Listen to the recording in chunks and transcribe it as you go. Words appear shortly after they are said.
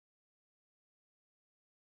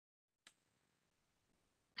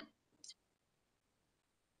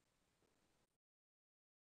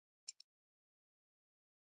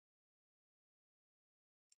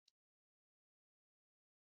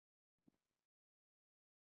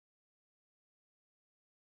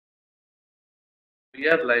We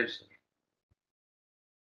are live, sir.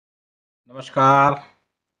 नमस्कार,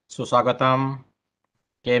 सुस्वागतम,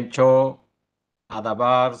 केम छो,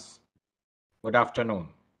 आदाबार्स, गुड आफ्टरनून।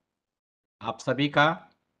 आप सभी का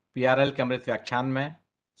पीआरएल के अमृत व्याख्यान में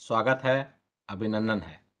स्वागत है, अभिनंदन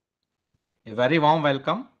है। A very warm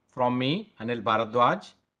welcome from me, Anil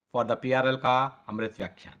Bharadwaj, for the PRL का अमृत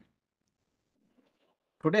व्याख्यान।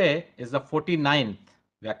 Today is the 49th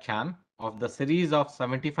व्याख्यान of the series of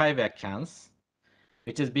 75 व्याख्यान्स,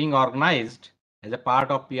 which is being organized as a part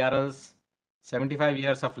of PRL's 75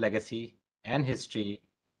 years of legacy and history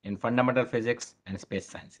in fundamental physics and space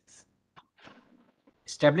sciences.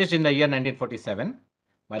 Established in the year 1947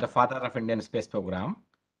 by the father of Indian space program,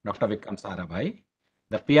 Dr. Vikram Sarabhai,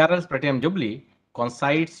 the PRL's Platinum Jubilee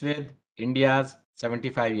coincides with India's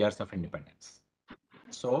 75 years of independence.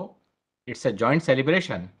 So it's a joint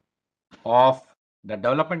celebration of the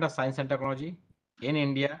development of science and technology in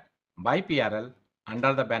India by PRL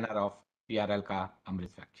under the banner of PRL Ka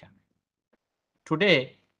Amrit Vyakhyaan.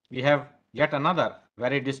 Today, we have yet another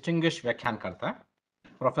very distinguished Vyakhyaan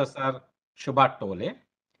Professor Shubha Tole,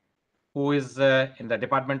 who is in the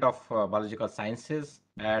Department of Biological Sciences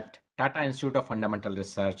at Tata Institute of Fundamental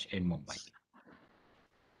Research in Mumbai.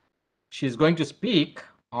 She is going to speak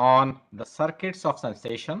on the circuits of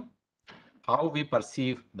sensation, how we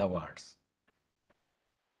perceive the words.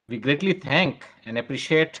 We greatly thank and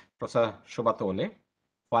appreciate Professor Shubha Tole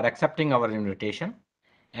for accepting our invitation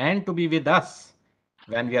and to be with us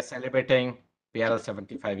when we are celebrating PRL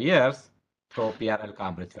 75 years through PRL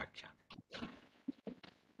Ka Amrit Vyakhyaan.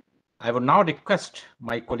 I would now request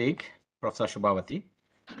my colleague, Professor Shubhavati,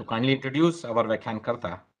 to kindly introduce our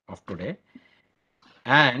Vyakhyaan of today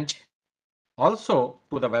and also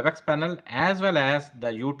to the WebEx panel as well as the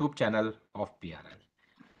YouTube channel of PRL.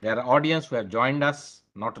 There are audience who have joined us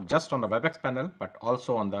not just on the WebEx panel, but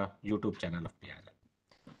also on the YouTube channel of PRL.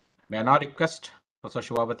 May I now request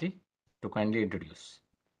Professor Shubhavati to kindly introduce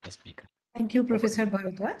the speaker. Thank you, Professor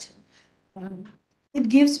Bharadwaj. It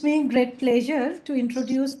gives me great pleasure to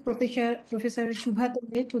introduce Professor Shubha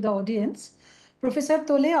Tole to the audience. Professor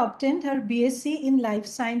Tole obtained her BSc in Life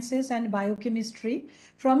Sciences and Biochemistry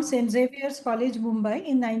from St. Xavier's College, Mumbai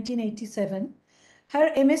in 1987. Her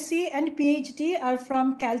MSc and PhD are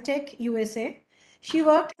from Caltech, USA. She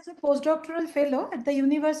worked as a postdoctoral fellow at the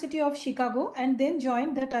University of Chicago and then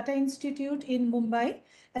joined the Tata Institute in Mumbai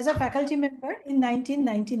as a faculty member in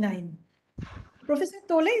 1999. Professor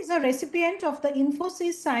Tole is a recipient of the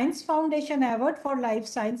Infosys Science Foundation Award for Life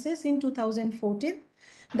Sciences in 2014,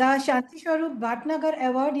 the Shanti Swarup Bhatnagar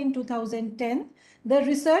Award in 2010, the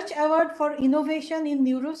Research Award for Innovation in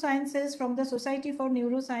Neurosciences from the Society for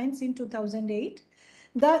Neuroscience in 2008,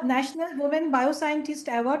 the National Women Bioscientist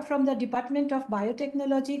Award from the Department of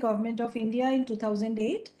Biotechnology, Government of India in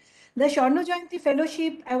 2008, the Swarna Jayanti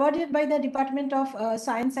Fellowship awarded by the Department of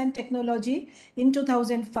Science and Technology in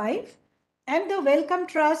 2005, and the Wellcome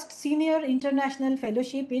Trust Senior International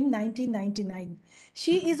Fellowship in 1999.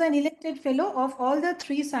 She is an elected fellow of all the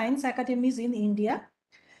 3 science academies in India.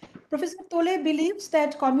 Professor Tole believes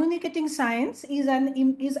that communicating science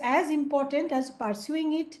is as important as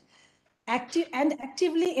pursuing it,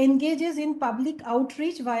 actively engages in public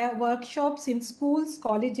outreach via workshops in schools,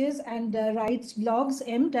 colleges, and writes blogs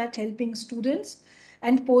aimed at helping students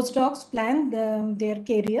and postdocs plan their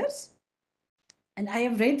careers. And I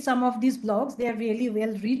have read some of these blogs. They are really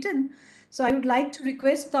well written. So I would like to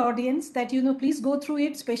request the audience that, please go through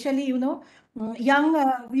it, especially,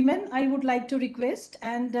 young women, I would like to request.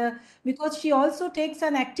 And because she also takes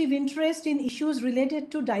an active interest in issues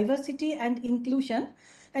related to diversity and inclusion.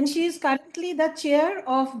 And she is currently the chair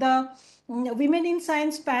of the Women in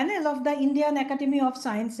Science panel of the Indian Academy of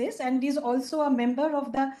Sciences, and is also a member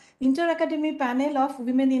of the Inter-Academy panel of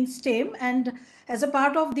Women in STEM. And as a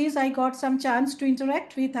part of this, I got some chance to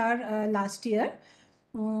interact with her last year.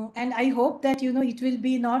 And I hope that, it will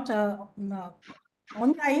be not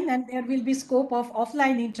online, and there will be scope of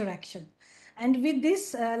offline interaction. And with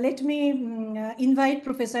this, let me invite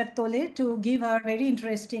Professor Tole to give her very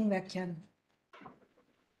interesting Vyakhyaan.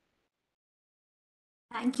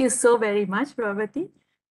 Thank you so very much, Prabhati.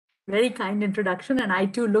 Very kind introduction, and I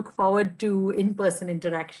too look forward to in-person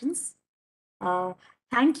interactions.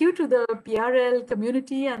 Thank you to the PRL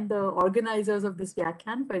community and the organizers of this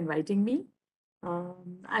Vyakhyaan for inviting me.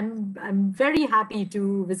 I'm very happy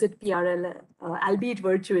to visit PRL, albeit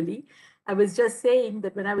virtually. I was just saying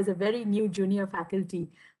that when I was a very new junior faculty,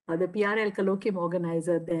 the PRL colloquium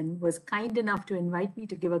organizer then was kind enough to invite me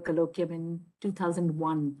to give a colloquium in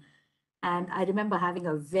 2001. And I remember having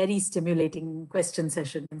a very stimulating question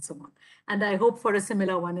session and so on. And I hope for a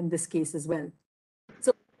similar one in this case as well.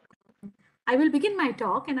 So I will begin my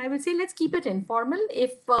talk and I will say, let's keep it informal.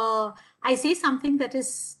 If I say something that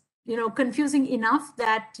is, confusing enough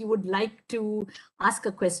that you would like to ask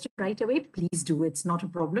a question right away, please do. It's not a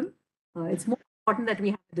problem. It's more important that we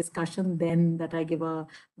have a discussion than that I give a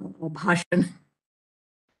bhashan.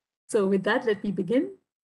 So with that, let me begin.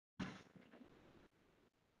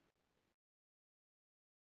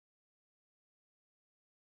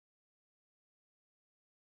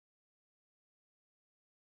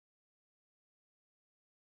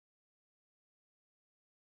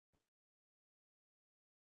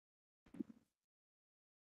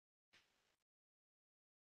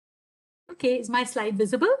 Okay, is my slide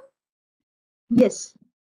visible? Yes.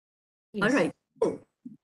 All right.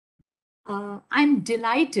 I'm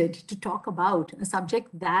delighted to talk about a subject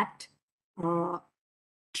that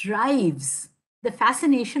drives the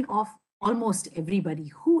fascination of almost everybody.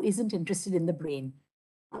 Who isn't interested in the brain?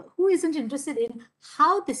 Who isn't interested in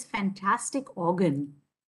how this fantastic organ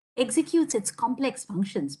executes its complex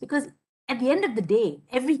functions? Because at the end of the day,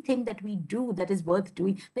 everything that we do that is worth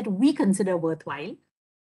doing, that we consider worthwhile,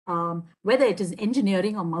 whether it is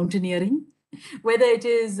engineering or mountaineering, whether it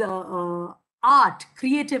is art,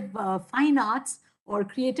 creative fine arts, or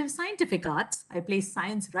creative scientific arts. I place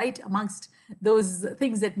science right amongst those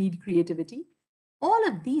things that need creativity. All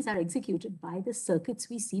of these are executed by the circuits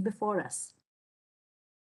we see before us.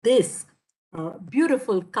 This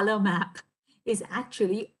beautiful color map is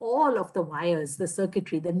actually all of the wires, the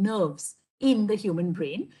circuitry, the nerves in the human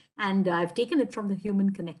brain. And I've taken it from the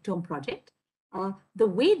Human Connectome project. The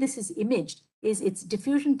way this is imaged is it's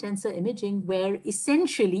diffusion tensor imaging, where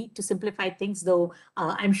essentially, to simplify things, though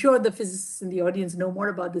I'm sure the physicists in the audience know more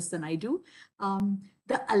about this than I do,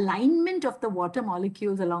 the alignment of the water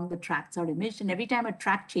molecules along the tracts are imaged. And every time a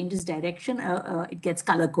tract changes direction, it gets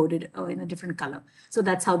color-coded in a different color. So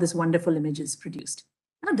that's how this wonderful image is produced.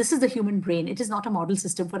 Now, this is the human brain. It is not a model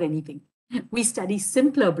system for anything. We study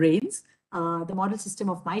simpler brains. The model system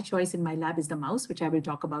of my choice in my lab is the mouse, which I will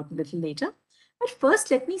talk about a little later. But first,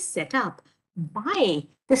 let me set up why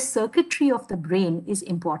the circuitry of the brain is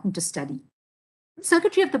important to study. The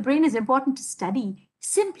circuitry of the brain is important to study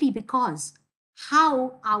simply because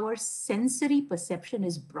how our sensory perception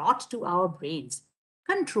is brought to our brains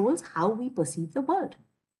controls how we perceive the world,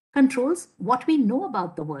 controls what we know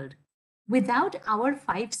about the world. Without our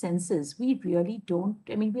five senses, we really don't,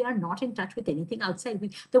 we are not in touch with anything outside.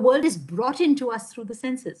 The world is brought into us through the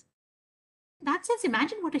senses. In that sense,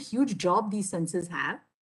 imagine what a huge job these senses have.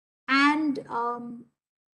 And on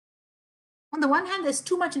the one hand, there's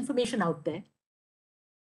too much information out there.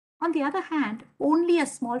 On the other hand, only a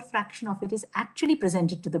small fraction of it is actually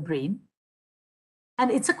presented to the brain.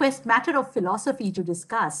 And it's a matter of philosophy to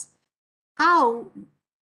discuss how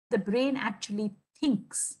the brain actually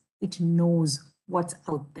thinks it knows what's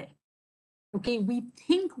out there. Okay, we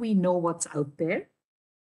think we know what's out there,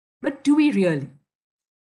 but do we really?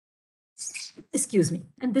 Excuse me.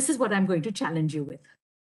 And this is what I'm going to challenge you with.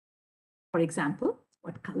 For example,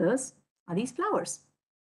 what colors are these flowers?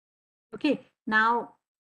 Okay, now,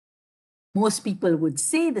 most people would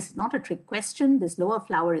say this is not a trick question. This lower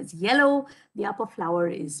flower is yellow. The upper flower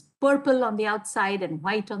is purple on the outside and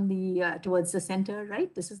white on the towards the center,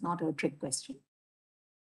 right? This is not a trick question.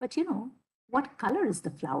 But what color is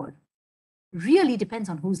the flower? Really depends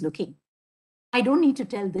on who's looking. I don't need to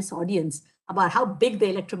tell this audience about how big the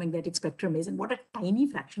electromagnetic spectrum is and what a tiny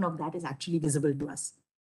fraction of that is actually visible to us,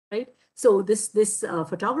 right? So this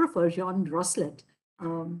photographer, Jean Roslet,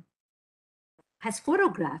 has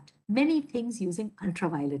photographed many things using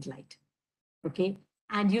ultraviolet light, okay?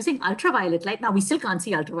 And using ultraviolet light, now we still can't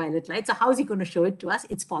see ultraviolet light, so how is he going to show it to us?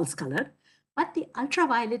 It's false color. But the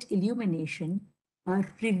ultraviolet illumination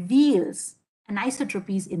reveals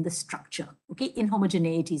anisotropies in the structure, okay?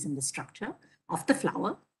 Inhomogeneities in the structure of the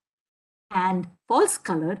flower. And false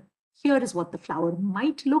color, here is what the flower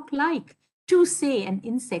might look like to, say, an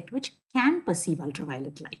insect which can perceive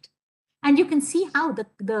ultraviolet light. And you can see how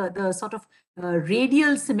the sort of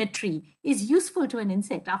radial symmetry is useful to an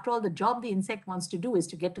insect. After all, the job the insect wants to do is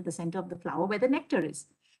to get to the center of the flower where the nectar is.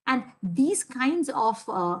 And these kinds of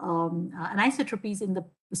anisotropies in the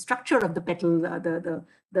structure of the petal,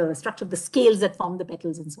 the structure of the scales that form the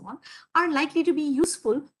petals and so on, are likely to be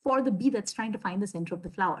useful for the bee that's trying to find the center of the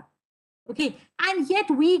flower. Okay, and yet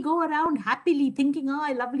we go around happily thinking,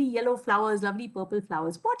 oh, lovely yellow flowers, lovely purple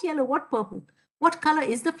flowers. What yellow, what purple? What color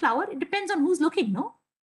is the flower? It depends on who's looking, no?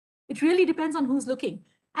 It really depends on who's looking.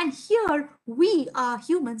 And here we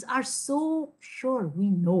humans are so sure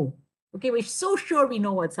we know. Okay, we're so sure we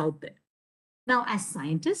know what's out there. Now, as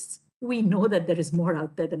scientists, We know that there is more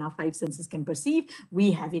out there than our five senses can perceive.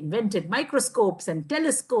 We have invented microscopes and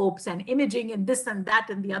telescopes and imaging and this and that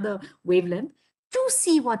and the other wavelength to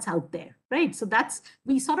see what's out there, right? So that's,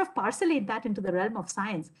 we sort of parcelate that into the realm of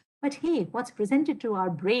science. But hey, what's presented to our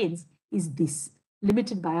brains is this,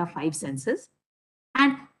 limited by our five senses.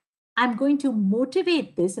 And I'm going to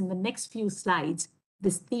motivate this in the next few slides,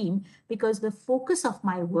 this theme, because the focus of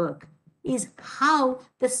my work is how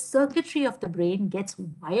the circuitry of the brain gets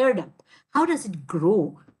wired up. How does it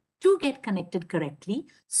grow to get connected correctly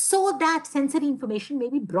so that sensory information may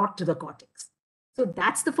be brought to the cortex? So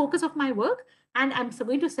that's the focus of my work. And I'm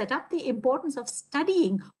going to set up the importance of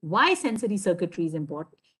studying why sensory circuitry is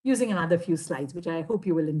important using another few slides, which I hope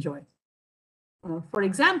you will enjoy. For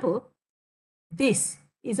example, this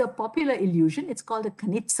is a popular illusion. It's called a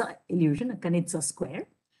Kanitsa illusion, a Kanitsa square.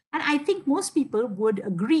 And I think most people would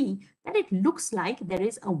agree that it looks like there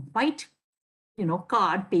is a white,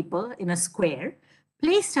 card paper in a square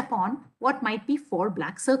placed upon what might be four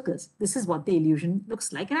black circles. This is what the illusion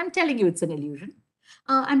looks like. And I'm telling you it's an illusion.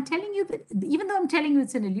 I'm telling you that even though I'm telling you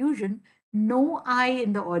it's an illusion, no eye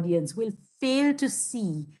in the audience will fail to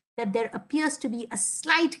see that there appears to be a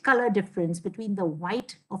slight color difference between the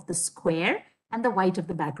white of the square and the white of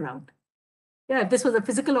the background. Yeah, if this was a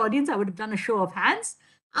physical audience, I would have done a show of hands.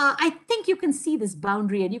 I think you can see this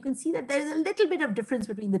boundary and you can see that there's a little bit of difference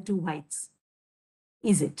between the two whites.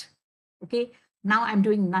 Is it? Okay, now I'm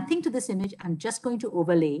doing nothing to this image. I'm just going to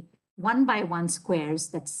overlay one by one squares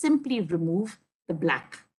that simply remove the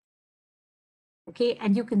black. Okay,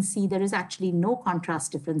 and you can see there is actually no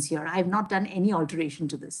contrast difference here. I have not done any alteration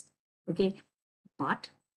to this. Okay, but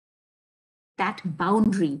that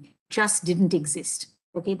boundary just didn't exist.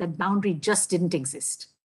 Okay, that boundary just didn't exist.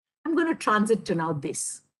 I'm going to transit to now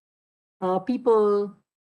this. People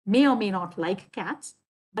may or may not like cats,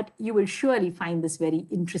 but you will surely find this very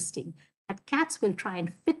interesting. That cats will try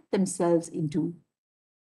and fit themselves into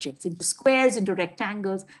objects, into squares, into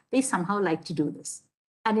rectangles. They somehow like to do this.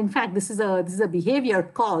 And in fact, this is a behavior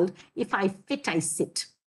called, if I fit, I sit.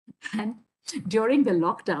 And during the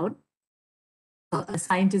lockdown, a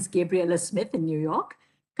scientist, Gabriella Smith in New York,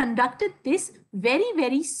 conducted this very,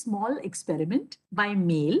 very small experiment by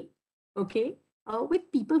mail, okay,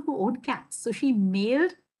 with people who own cats. So she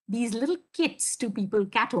mailed these little kits to people,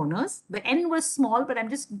 cat owners. The N was small, but I'm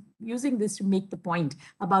just using this to make the point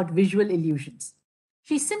about visual illusions.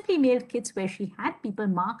 She simply mailed kits where she had people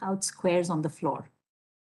mark out squares on the floor,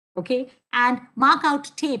 okay, and mark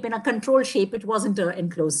out tape in a control shape. It wasn't an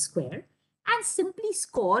enclosed square, and simply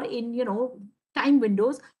score in, time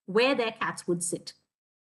windows where their cats would sit.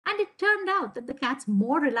 And it turned out that the cats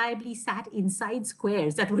more reliably sat inside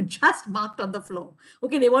squares that were just marked on the floor.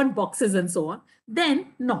 Okay, they weren't boxes and so on, then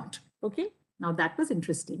not. Okay, now that was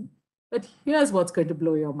interesting. But here's what's going to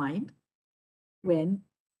blow your mind when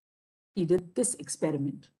he did this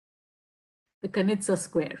experiment. The Kanitsa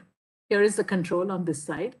square. Here is the control on this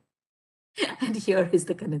side. And here is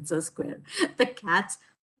the Kanitsa square. The cats,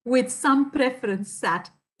 with some preference, sat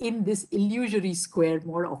in this illusory square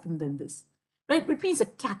more often than this. Right? Which means a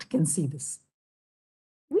cat can see this.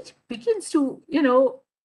 Which begins to,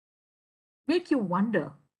 make you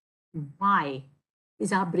wonder, why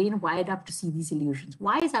is our brain wired up to see these illusions?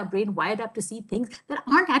 Why is our brain wired up to see things that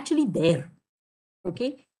aren't actually there?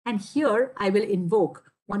 Okay. And here I will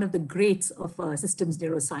invoke one of the greats of systems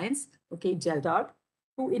neuroscience, okay, Geldard,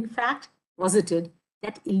 who in fact posited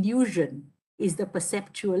that illusion is the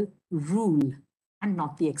perceptual rule and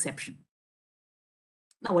not the exception.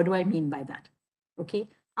 Now, what do I mean by that? Okay,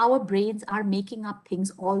 our brains are making up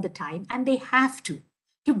things all the time, and they have to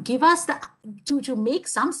give us to make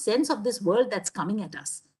some sense of this world that's coming at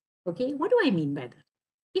us. Okay, what do I mean by that?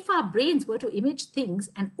 If our brains were to image things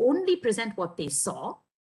and only present what they saw,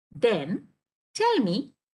 then tell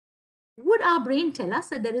me, would our brain tell us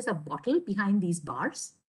that there is a bottle behind these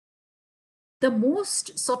bars? The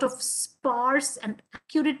most sort of sparse and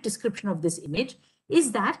accurate description of this image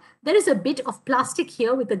is that there is a bit of plastic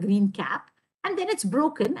here with a green cap, and then it's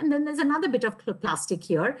broken, and then there's another bit of plastic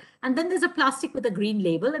here, and then there's a plastic with a green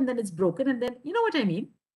label, and then it's broken, and then, you know what I mean?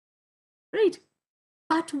 Right?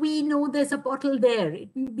 But we know there's a bottle there. It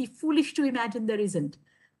would be foolish to imagine there isn't.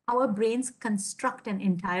 Our brains construct an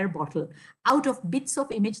entire bottle out of bits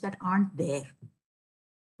of image that aren't there.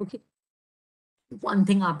 Okay. One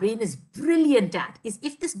thing our brain is brilliant at is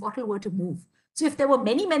if this bottle were to move. So if there were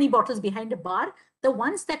many, many bottles behind a bar, the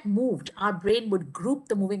ones that moved, our brain would group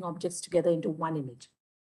the moving objects together into one image.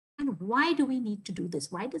 And why do we need to do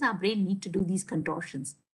this? Why does our brain need to do these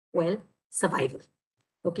contortions? Well, survival.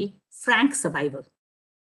 Okay, frank survival.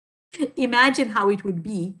 Imagine how it would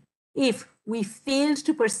be if we failed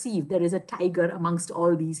to perceive there is a tiger amongst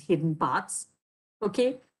all these hidden paths,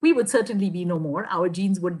 okay, we would certainly be no more. Our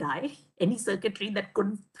genes would die. Any circuitry that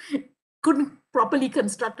couldn't properly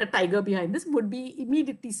construct a tiger behind this would be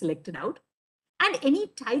immediately selected out. And any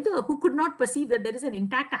tiger who could not perceive that there is an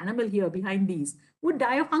intact animal here behind these would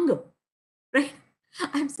die of hunger, right?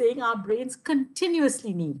 I'm saying our brains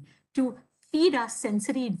continuously need to feed us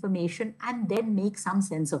sensory information and then make some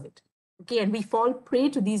sense of it. Okay, and we fall prey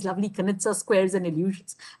to these lovely Knizia squares and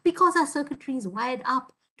illusions because our circuitry is wired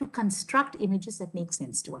up to construct images that make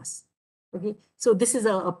sense to us. Okay, so this is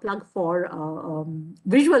a plug for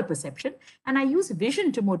visual perception, and I use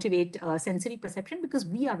vision to motivate sensory perception because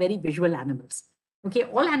we are very visual animals. Okay,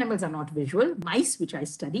 all animals are not visual. Mice, which I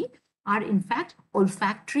study, are in fact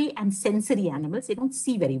olfactory and sensory animals. They don't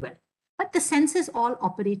see very well, but the senses all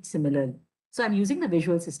operate similarly. So I'm using the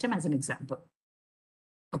visual system as an example.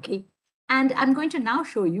 Okay, and I'm going to now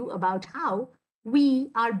show you about how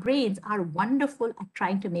our brains are wonderful at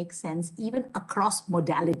trying to make sense even across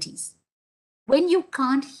modalities. When you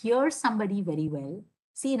can't hear somebody very well,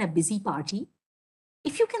 say in a busy party,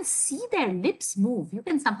 if you can see their lips move, you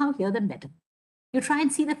can somehow hear them better. You try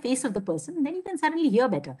and see the face of the person, and then you can suddenly hear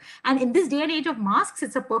better. And in this day and age of masks,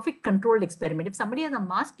 it's a perfect controlled experiment. If somebody has a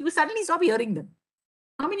mask, you suddenly stop hearing them.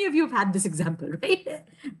 How many of you have had this example, right?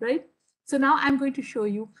 Right? So now I'm going to show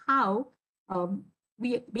you how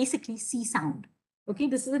we basically see sound. Okay,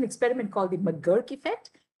 this is an experiment called the McGurk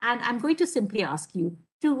effect. And I'm going to simply ask you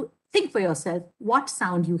to think for yourself what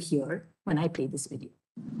sound you hear when I play this video.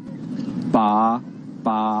 Ba,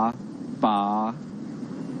 ba, ba,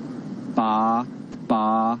 ba,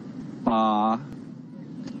 ba, ba,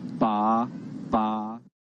 ba, ba.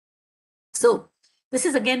 So this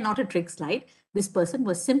is again not a trick slide. This person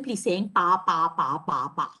was simply saying pa, pa, pa, pa,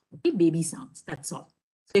 pa. Okay, baby sounds, that's all.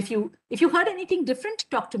 So if you heard anything different,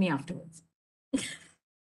 talk to me afterwards.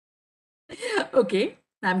 Okay,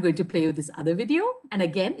 I'm going to play you this other video. And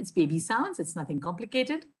again, it's baby sounds. It's nothing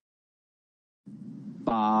complicated.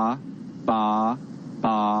 Ba, ba,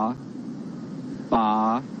 ba,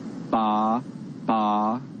 ba, ba,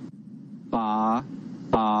 ba, ba,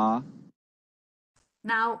 ba.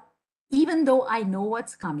 Now, even though I know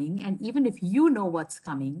what's coming, and even if you know what's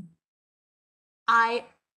coming, I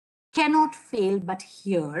cannot fail but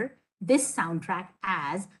hear this soundtrack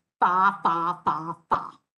as pa, pa, pa,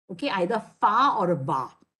 pa. Okay, either fa or a ba.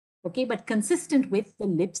 Okay, but consistent with the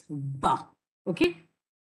lips ba. Okay,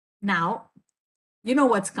 now you know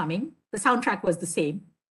what's coming. The soundtrack was the same.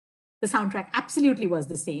 The soundtrack absolutely was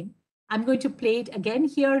the same. I'm going to play it again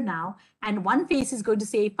here now. And one face is going to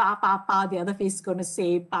say pa, pa, pa. The other face is going to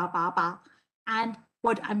say pa, pa, pa. And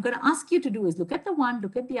what I'm going to ask you to do is look at the one,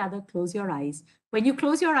 look at the other, close your eyes. When you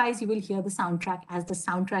close your eyes, you will hear the soundtrack as the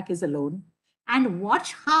soundtrack is alone. And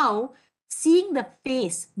watch how seeing the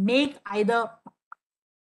face make either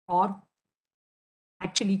or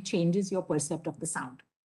actually changes your percept of the sound.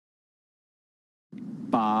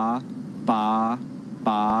 Ba, ba,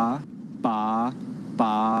 ba, ba,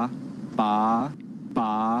 ba, ba,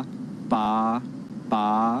 ba, ba,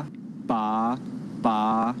 ba, ba,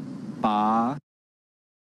 ba, ba.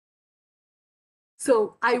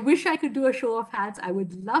 So I wish I could do a show of hands. I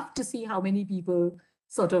would love to see how many people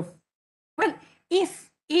sort of, well,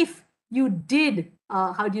 if you did,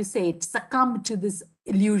 how do you say it, succumb to this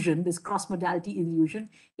illusion, this cross-modality illusion,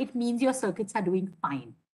 it means your circuits are doing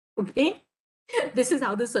fine, okay? This is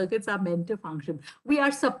how the circuits are meant to function. We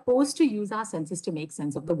are supposed to use our senses to make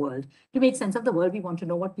sense of the world. To make sense of the world, we want to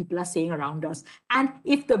know what people are saying around us. And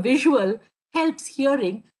if the visual helps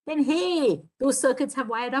hearing, then hey, those circuits have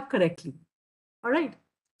wired up correctly. All right.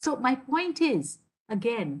 So my point is,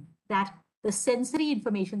 again, that the sensory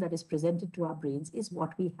information that is presented to our brains is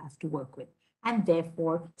what we have to work with. And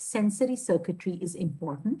therefore, sensory circuitry is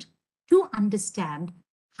important to understand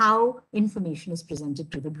how information is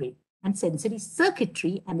presented to the brain. And sensory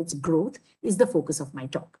circuitry and its growth is the focus of my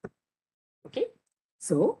talk. Okay,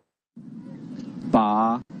 so.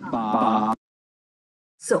 Ba, ba.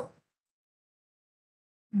 So,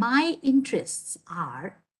 my interests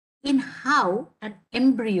are in how an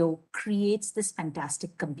embryo creates this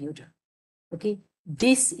fantastic computer. Okay,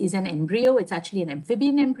 this is an embryo. It's actually an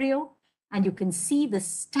amphibian embryo. And you can see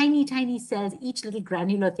this tiny, tiny cells. Each little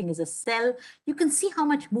granular thing is a cell. You can see how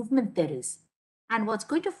much movement there is. And what's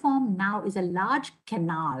going to form now is a large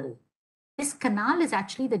canal. This canal is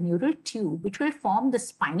actually the neural tube, which will form the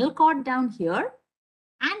spinal cord down here.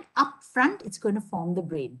 And up front, it's going to form the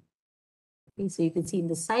brain. Okay, so you can see in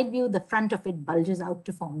the side view, the front of it bulges out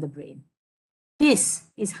to form the brain. This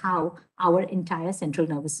is how our entire central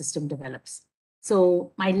nervous system develops.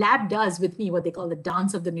 So my lab does with me what they call the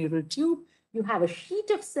dance of the neural tube. you have a sheet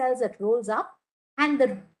of cells that rolls up, and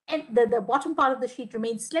the bottom part of the sheet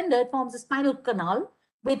remains slender. It forms a spinal canal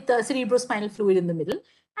with the cerebrospinal fluid in the middle,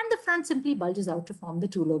 and the front simply bulges out to form the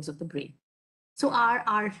two lobes of the brain. So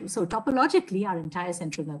so topologically, our entire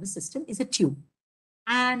central nervous system is a tube.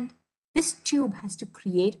 And this tube has to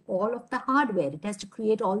create all of the hardware. It has to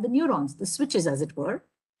create all the neurons, the switches, as it were,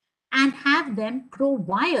 and have them grow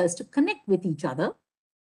wires to connect with each other,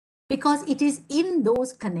 because it is in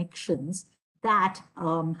those connections that,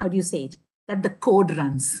 how do you say it, that the code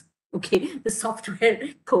runs, okay? The software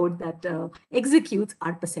code that executes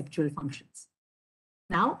our perceptual functions.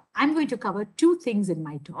 Now, I'm going to cover two things in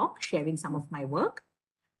my talk, sharing some of my work.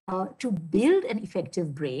 To build an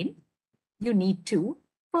effective brain, you need to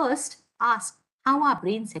first ask how are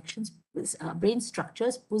brain sections, brain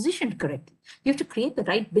structures positioned correctly. You have to create the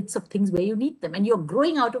right bits of things where you need them, and you're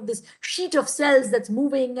growing out of this sheet of cells that's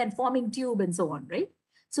moving and forming tube and so on, right?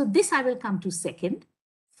 So this I will come to second.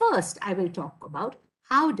 First, I will talk about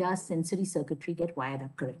how does sensory circuitry get wired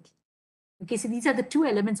up correctly. Okay, so these are the two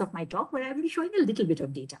elements of my talk where I will be showing a little bit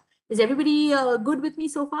of data. Is everybody good with me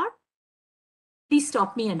so far? Please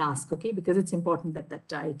stop me and ask, okay, because it's important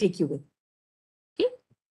that I take you with. Okay,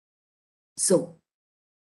 so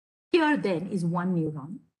here then is one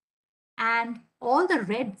neuron, and all the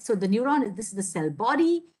red, so the neuron, this is the cell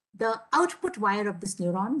body. The output wire of this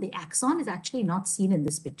neuron, the axon, is actually not seen in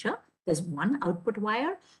this picture. There's one output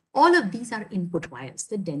wire. All of these are input wires,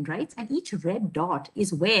 the dendrites, and each red dot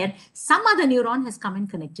is where some other neuron has come and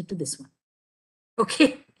connected to this one.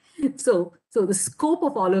 Okay, so the scope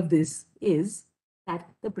of all of this is that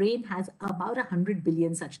the brain has about 100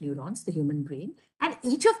 billion such neurons, the human brain, and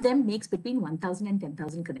each of them makes between 1,000 and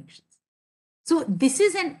 10,000 connections. So this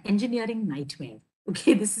is an engineering nightmare.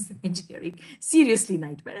 Okay, this is an engineering, seriously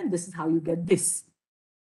nightmare, and this is how you get this.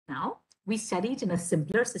 Now, we study it in a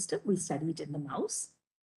simpler system. We study it in the mouse.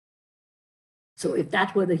 So if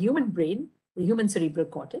that were the human brain, the human cerebral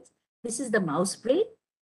cortex, this is the mouse brain,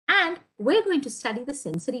 and we're going to study the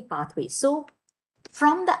sensory pathways. So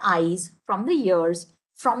from the eyes, from the ears,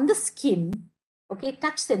 from the skin, okay,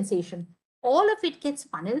 touch sensation, all of it gets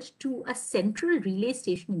funneled to a central relay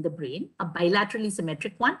station in the brain, a bilaterally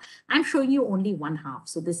symmetric one. I'm showing you only one half.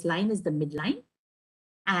 So this line is the midline,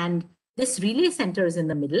 and this relay center is in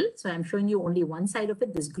the middle. So I'm showing you only one side of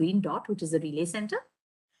it, this green dot, which is the relay center.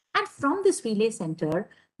 And from this relay center,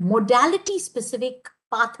 modality-specific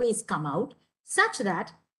pathways come out such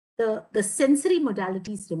that the sensory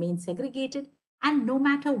modalities remain segregated. And no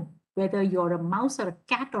matter whether you're a mouse or a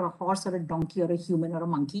cat or a horse or a donkey or a human or a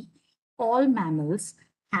monkey, all mammals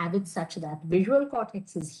have it such that visual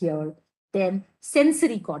cortex is here, then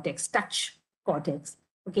sensory cortex, touch cortex,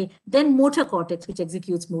 okay, then motor cortex, which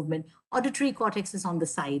executes movement, auditory cortex is on the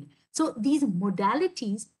side. So these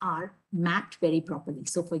modalities are mapped very properly.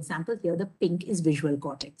 So for example, here the pink is visual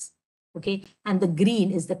cortex, okay, and the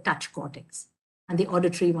green is the touch cortex, and the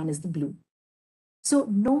auditory one is the blue. So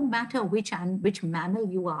no matter which mammal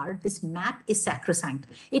you are, this map is sacrosanct.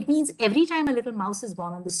 It means every time a little mouse is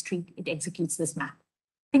born on the street, it executes this map.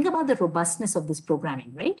 Think about the robustness of this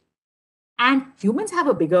programming, right? And humans have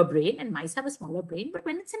a bigger brain and mice have a smaller brain. But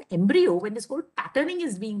when it's an embryo, when this whole patterning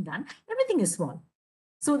is being done, everything is small.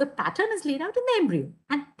 So the pattern is laid out in the embryo.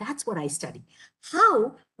 And that's what I study.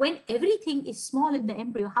 How, when everything is small in the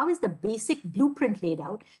embryo, how is the basic blueprint laid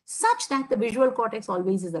out such that the visual cortex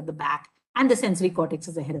always is at the back and the sensory cortex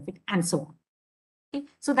is ahead of it, and so on. Okay?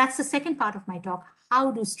 So that's the second part of my talk. How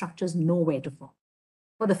do structures know where to form?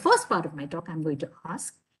 For the first part of my talk, I'm going to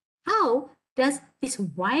ask, how does this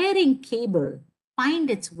wiring cable find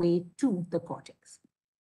its way to the cortex?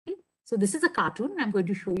 Okay? So this is a cartoon. I'm going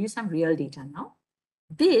to show you some real data now.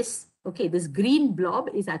 This, okay, this green blob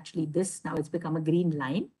is actually this. Now it's become a green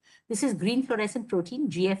line. This is green fluorescent protein,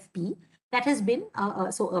 GFP. That has been,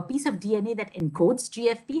 so a piece of DNA that encodes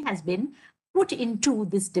GFP has been put into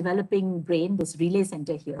this developing brain, this relay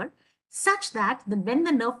center here, such that when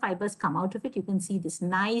the nerve fibers come out of it, you can see this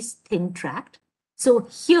nice thin tract. So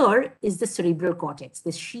here is the cerebral cortex.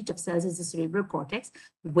 This sheet of cells is the cerebral cortex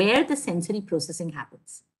where the sensory processing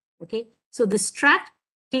happens. Okay, so this tract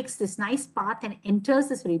takes this nice path and enters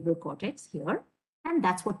the cerebral cortex here, and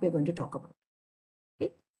that's what we're going to talk about.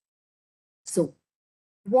 Okay, so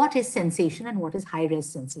what is sensation and what is high-res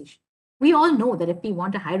sensation? We all know that if we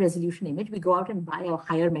want a high-resolution image, we go out and buy a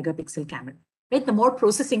higher megapixel camera. Right? The more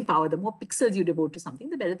processing power, the more pixels you devote to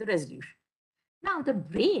something, the better the resolution. Now, the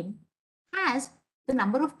brain has the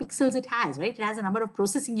number of pixels it has, right? It has a number of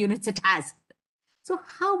processing units it has. So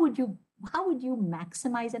how would you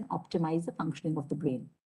maximize and optimize the functioning of the brain?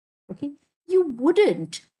 Okay, you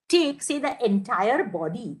wouldn't take, say, the entire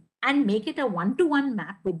body and make it a one-to-one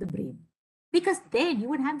map with the brain. Because then you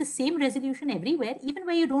would have the same resolution everywhere, even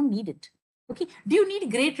where you don't need it. Okay, do you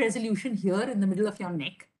need great resolution here in the middle of your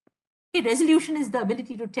neck? Okay, resolution is the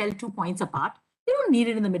ability to tell 2 points apart. You don't need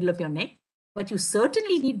it in the middle of your neck, but you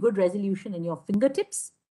certainly need good resolution in your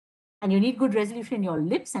fingertips, and you need good resolution in your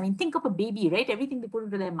lips. I mean, think of a baby, right? Everything they put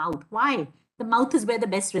into their mouth. Why? The mouth is where the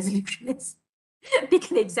best resolution is. They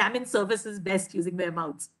can examine surfaces best using their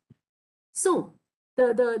mouths. So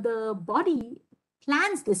the body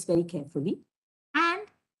plans this very carefully and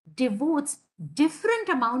devotes different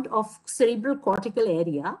amount of cerebral cortical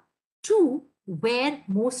area to where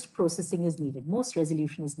most processing is needed, most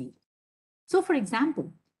resolution is needed. So for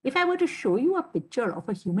example, if I were to show you a picture of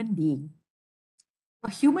a human being,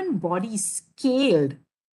 a human body scaled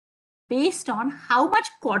based on how much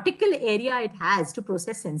cortical area it has to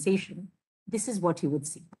process sensation, this is what you would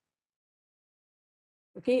see.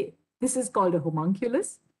 Okay, this is called a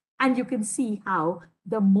homunculus. And you can see how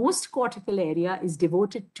the most cortical area is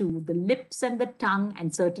devoted to the lips and the tongue,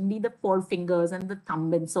 and certainly the forefingers and the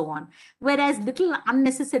thumb and so on. Whereas little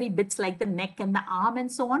unnecessary bits like the neck and the arm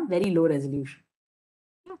and so on, very low resolution.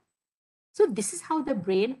 So this is how the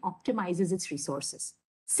brain optimizes its resources,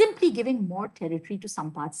 simply giving more territory to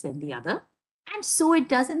some parts than the other. And so it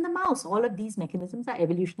does in the mouse. All of these mechanisms are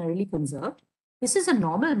evolutionarily conserved. This is a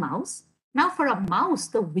normal mouse. Now for a mouse,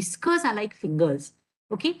 the whiskers are like fingers.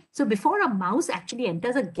 Okay, so before a mouse actually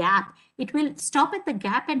enters a gap, it will stop at the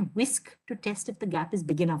gap and whisk to test if the gap is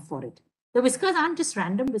big enough for it. The whiskers aren't just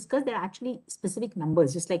random whiskers, they're actually specific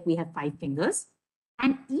numbers, just like we have 5 fingers.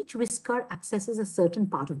 And each whisker accesses a certain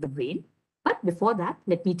part of the brain. But before that,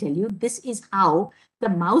 let me tell you, this is how the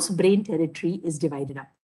mouse brain territory is divided up.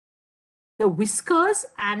 The whiskers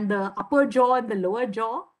and the upper jaw and the lower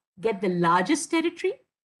jaw get the largest territory,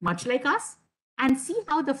 much like us. And see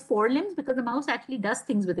how the forelimbs, because the mouse actually does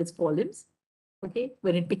things with its forelimbs, okay,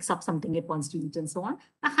 when it picks up something it wants to eat and so on.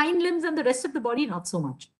 The hind limbs and the rest of the body, not so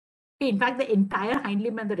much. Okay, in fact, the entire hind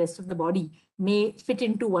limb and the rest of the body may fit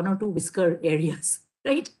into 1 or 2 whisker areas,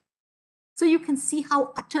 right? So you can see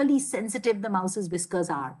how utterly sensitive the mouse's whiskers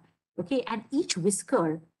are. Okay, and each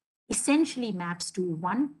whisker essentially maps to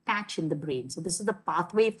one patch in the brain. So this is the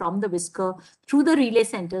pathway from the whisker through the relay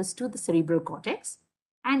centers to the cerebral cortex,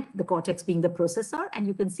 and the cortex being the processor. And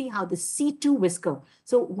you can see how the C2 whisker,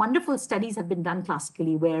 so wonderful studies have been done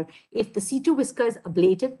classically where if the C2 whisker is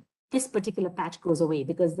ablated, this particular patch goes away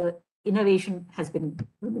because the innervation has been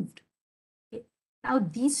removed. Okay. Now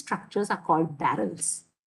these structures are called barrels.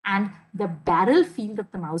 And the barrel field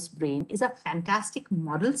of the mouse brain is a fantastic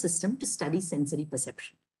model system to study sensory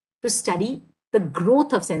perception, to study the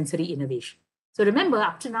growth of sensory innovation. So remember,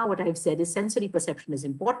 up to now, what I've said is sensory perception is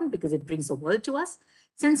important because it brings the world to us.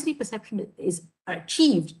 Sensory perception is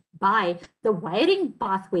achieved by the wiring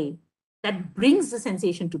pathway that brings the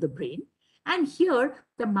sensation to the brain. And here,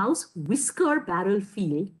 the mouse whisker barrel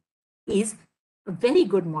field is a very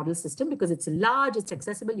good model system because it's large, it's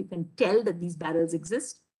accessible. You can tell that these barrels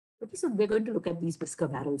exist. Okay, so we're going to look at these whisker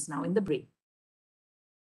barrels now in the brain.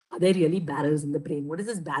 Are there really barrels in the brain? What is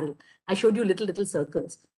this barrel? I showed you little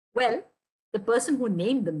circles. Well, the person who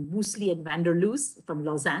named them, Muesli and van der Loos from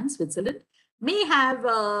Lausanne, Switzerland, may have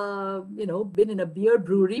been in a beer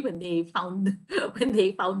brewery when they found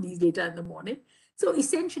these data in the morning. So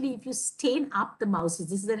essentially, if you stain up the mouses,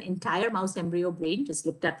 this is an entire mouse embryo brain just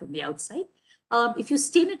looked at from the outside. If you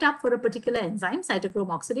stain it up for a particular enzyme, cytochrome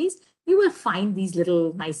oxidase, you will find these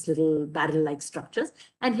nice little barrel-like structures.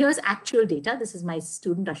 And here's actual data. This is my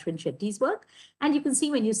student Ashwin Shetty's work. And you can see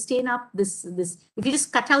when you stain up this, if you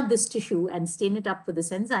just cut out this tissue and stain it up for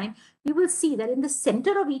this enzyme, you will see that in the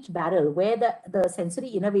center of each barrel, where the sensory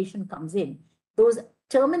innervation comes in, those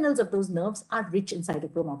terminals of those nerves are rich in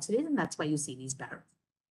cytochrome oxidase, and that's why you see these barrels.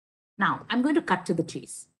 Now, I'm going to cut to the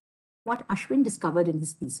chase. What Ashwin discovered in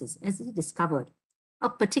his thesis is he discovered a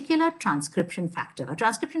particular transcription factor. A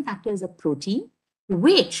transcription factor is a protein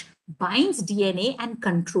which binds DNA and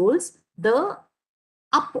controls the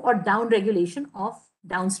up or down regulation of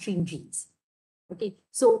downstream genes. Okay,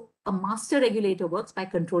 so a master regulator works by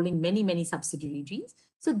controlling many subsidiary genes.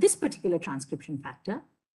 So this particular transcription factor,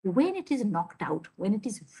 when it is knocked out, when it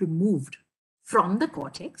is removed from the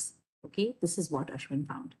cortex, okay, this is what Ashwin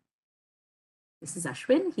found. This is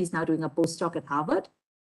Ashwin. He's now doing a postdoc at Harvard.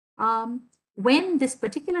 When this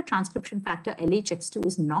particular transcription factor LHX2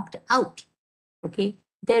 is knocked out, okay,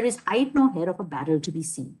 there is hide nor hair of a barrel to be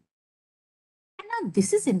seen. And now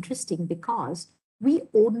this is interesting because we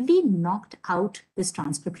only knocked out this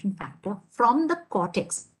transcription factor from the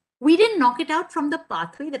cortex. We didn't knock it out from the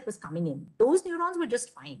pathway that was coming in. Those neurons were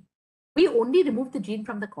just fine. We only remove the gene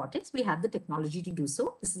from the cortex. We have the technology to do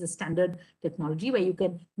so. This is a standard technology where you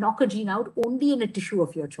can knock a gene out only in a tissue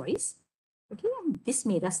of your choice. Okay, and this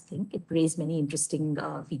made us think. It raised many interesting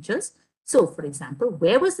features. So, for example,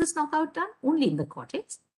 where was this knockout done? Only in the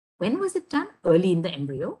cortex. When was it done? Early in the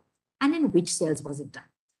embryo. And in which cells was it done?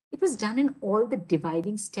 It was done in all the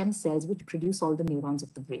dividing stem cells which produce all the neurons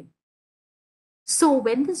of the brain. So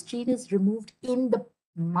when this gene is removed in the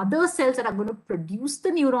mother cells that are going to produce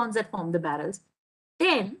the neurons that form the barrels,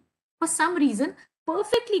 then for some reason,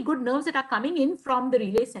 perfectly good nerves that are coming in from the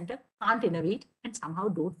relay center can't innervate and somehow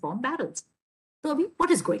don't form barrels. So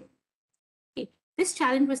what is going on? Okay. This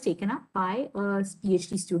challenge was taken up by a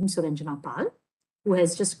PhD student, Suranjana Pal, who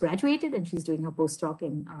has just graduated and she's doing her postdoc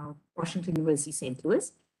in Washington University, St.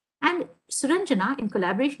 Louis. And Suranjana, in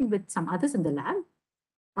collaboration with some others in the lab,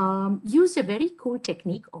 used a very cool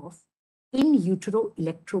technique of in utero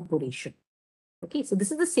electroporation. Okay, so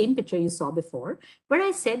this is the same picture you saw before, where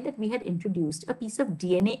I said that we had introduced a piece of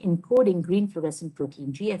DNA encoding green fluorescent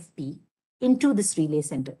protein, GFP, into this relay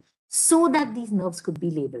center so that these nerves could be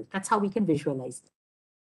labeled. That's how we can visualize them.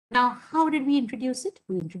 Now, how did we introduce it?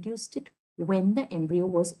 We introduced it when the embryo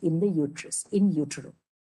was in the uterus, in utero.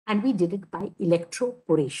 And we did it by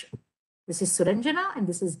electroporation. This is Suranjana and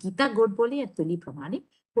this is Geeta Godbole and Tuli Pramanik,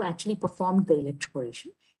 who actually performed the electroporation.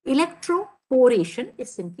 Electroporation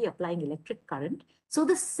is simply applying electric current. So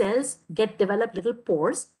the cells develop little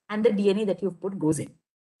pores and the DNA that you've put goes in.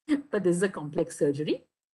 But this is a complex surgery.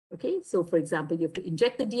 Okay, so for example, you have to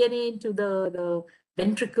inject the DNA into the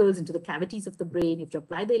ventricles, into the cavities of the brain. You have to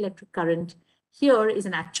apply the electric current. Here is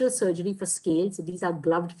an actual surgery for scale. So these are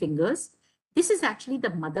gloved fingers. This is actually the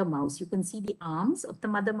mother mouse. You can see the arms of the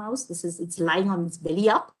mother mouse. It's lying on its belly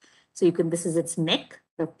up. So this is its neck.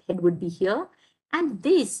 The head would be here. And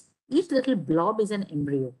each little blob is an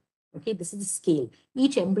embryo. Okay, this is the scale.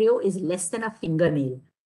 Each embryo is less than a fingernail.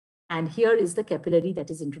 And here is the capillary that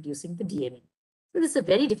is introducing the DNA. So this is a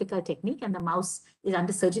very difficult technique, and the mouse is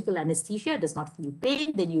under surgical anesthesia, does not feel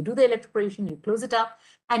pain. Then you do the electroporation, you close it up,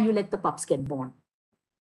 and you let the pups get born.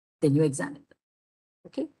 Then you examine them.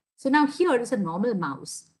 Okay. So now here is a normal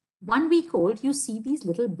mouse. 1 week old, you see these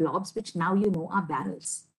little blobs, which now you know are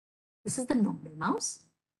barrels. This is the normal mouse.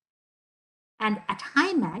 And at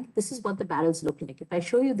high mag, this is what the barrels look like. If I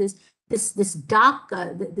show you this dark,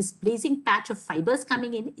 this blazing patch of fibers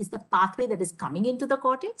coming in is the pathway that is coming into the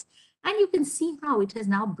cortex. And you can see how it has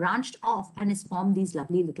now branched off and has formed these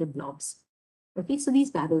lovely little blobs. Okay, so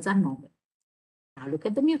these barrels are normal. Now look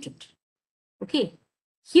at the mutant. Okay,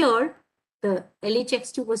 here the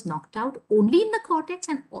LHX2 was knocked out only in the cortex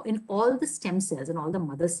and in all the stem cells and all the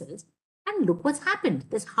mother cells. And look what's happened.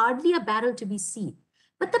 There's hardly a barrel to be seen.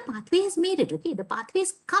 But the pathway has made it, okay? The pathway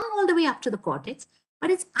has come all the way up to the cortex,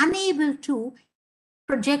 but it's unable to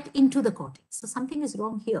project into the cortex. So something is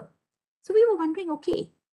wrong here. So we were wondering,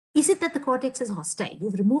 okay, is it that the cortex is hostile?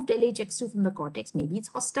 You've removed LHX2 from the cortex. Maybe it's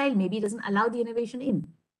hostile. Maybe it doesn't allow the innervation in.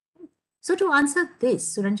 So to answer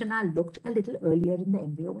this, Suranjana looked a little earlier in the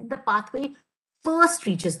embryo when the pathway first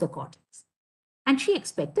reaches the cortex. And she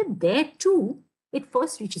expected there too, it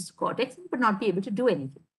first reaches the cortex and would not be able to do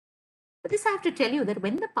anything. But this I have to tell you that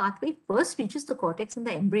when the pathway first reaches the cortex in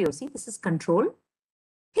the embryo, see, this is control.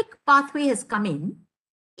 Thick pathway has come in.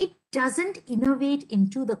 It doesn't innervate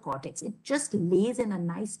into the cortex. It just lays in a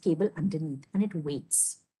nice cable underneath and it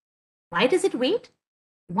waits. Why does it wait?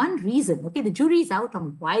 One reason, okay, the jury is out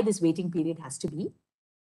on why this waiting period has to be.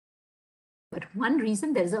 But one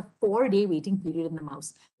reason, there is a 4-day waiting period in the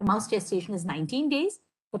mouse. The mouse gestation is 19 days.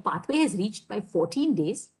 The pathway has reached by 14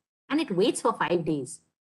 days and it waits for 5 days.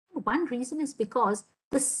 One reason is because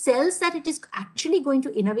the cells that it is actually going to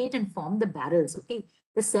innervate and form the barrels, okay,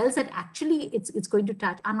 the cells that actually it's going to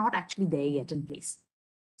touch are not actually there yet in place.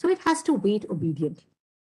 So it has to wait obediently.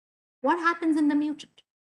 What happens in the mutant?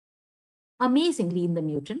 Amazingly, in the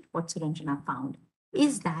mutant, what Suranjana found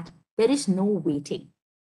is that there is no waiting.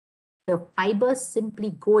 The fibers simply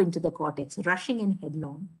go into the cortex, rushing in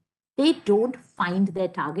headlong. They don't find their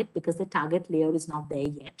target because the target layer is not there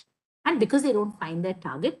yet. And because they don't find their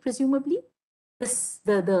target, presumably,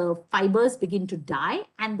 the fibers begin to die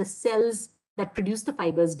and the cells that produce the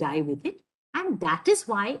fibers die with it. And that is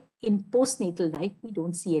why in postnatal life, we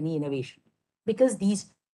don't see any innervation because these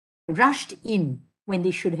rushed in when they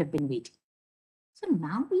should have been waiting. So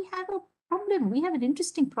now we have a problem. We have an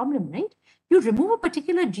interesting problem, right? You remove a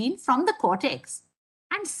particular gene from the cortex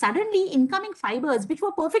and suddenly incoming fibers, which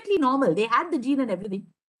were perfectly normal, they had the gene and everything,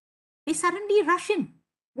 they suddenly rush in.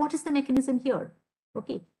 What is the mechanism here?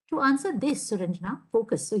 Okay, to answer this, Suranjana,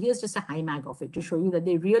 focus. So here's just a high mag of it to show you that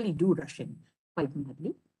they really do rush in quite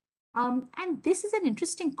madly. And this is an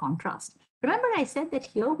interesting contrast. Remember I said that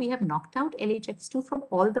here we have knocked out LHX2 from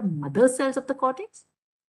all the mother cells of the cortex.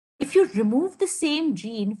 If you remove the same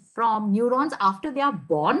gene from neurons after they are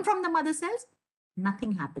born from the mother cells,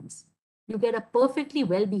 nothing happens. You get a perfectly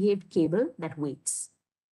well-behaved cable that waits.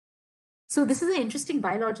 So this is an interesting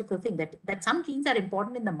biological thing that some genes are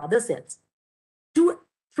important in the mother cells to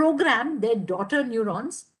program their daughter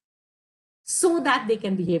neurons so that they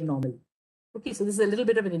can behave normally. Okay, so this is a little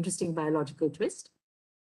bit of an interesting biological twist.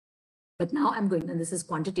 But now I'm going, and this is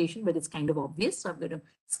quantitation, but it's kind of obvious, so I'm going to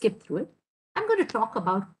skip through it. I'm going to talk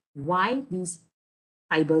about why these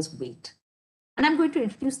fibers wait. And I'm going to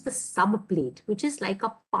introduce the subplate, which is like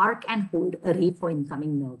a park and hold array for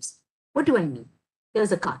incoming nerves. What do I mean?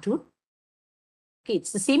 Here's a cartoon. Okay,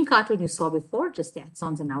 it's the same cartoon you saw before, just the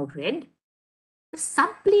axons are now red. The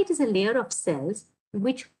subplate is a layer of cells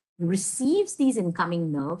which receives these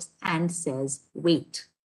incoming nerves and says, wait.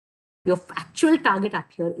 Your actual target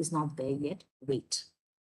up here is not there yet, wait.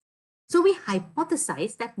 So we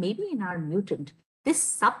hypothesize that maybe in our mutant, this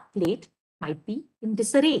subplate might be in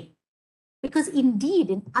disarray. Because indeed,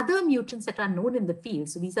 in other mutants that are known in the field,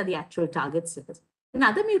 so these are the actual target cells, in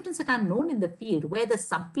other mutants that are known in the field where the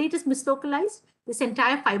subplate is mislocalized, this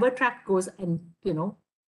entire fiber tract goes and,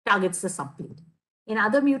 targets the subplate. In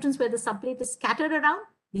other mutants where the subplate is scattered around,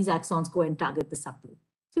 these axons go and target the subplate.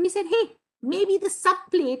 So we said, hey, maybe the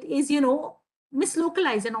subplate is,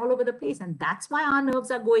 mislocalized and all over the place. And that's why our nerves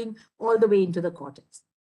are going all the way into the cortex.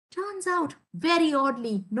 Turns out, very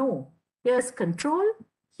oddly, no. Here's control.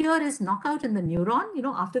 Here is knockout in the neuron.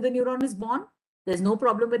 After the neuron is born, there's no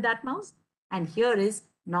problem with that mouse. And here is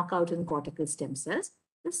knockout in cortical stem cells.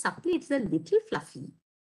 The subplate is a little fluffy.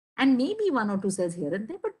 And maybe one or two cells here and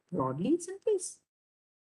there, but broadly it's in place.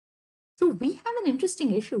 So we have an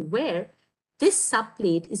interesting issue where this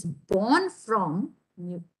subplate is born from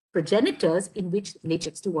progenitors in which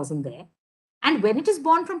LHX2 wasn't there. And when it is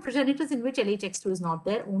born from progenitors in which LHX2 is not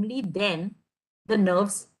there, only then the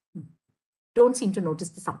nerves don't seem to notice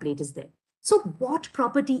the subplate is there. So what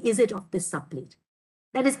property is it of this subplate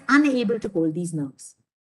that is unable to hold these nerves?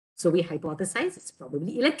 So we hypothesize it's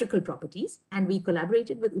probably electrical properties, and we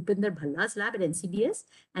collaborated with Upinder Bhalla's lab at NCBS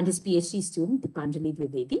and his PhD student, Dipanjali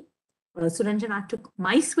Dwivedi. Suranjana took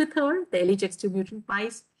mice with her, the LHX2 mutant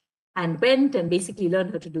mice, and went and basically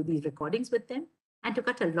learned how to do these recordings with them. And to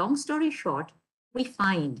cut a long story short, we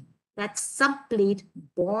find that subplate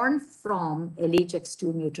born from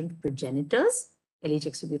LHX2 mutant progenitors,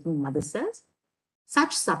 LHX2 mutant mother cells,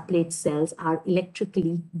 such subplate cells are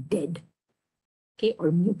electrically dead, okay,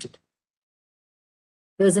 or muted.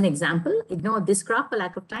 Here's an example. Ignore this graph for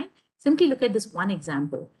lack of time. Simply look at this one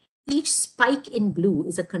example. Each spike in blue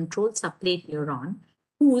is a controlled subplate neuron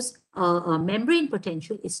whose membrane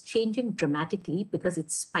potential is changing dramatically because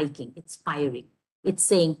it's spiking, it's firing. It's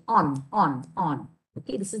saying on, on, on.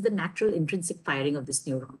 Okay, this is the natural intrinsic firing of this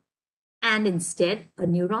neuron. And instead, a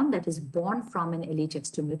neuron that is born from an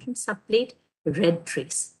LHX2 mutant subplate, red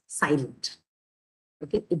trace, silent.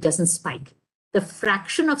 Okay, it doesn't spike. The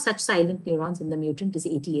fraction of such silent neurons in the mutant is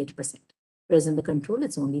 88%, whereas in the control,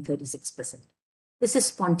 it's only 36%. This is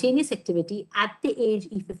spontaneous activity at the age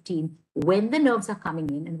E15 when the nerves are coming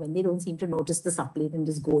in and when they don't seem to notice the subplate and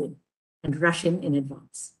just go in and rush in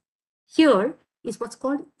advance. Here is what's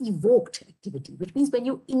called evoked activity, which means when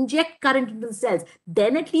you inject current into the cells,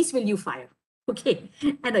 then at least will you fire. Okay.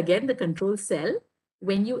 And again, the control cell,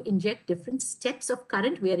 when you inject different steps of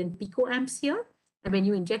current, we are in picoamps here. And when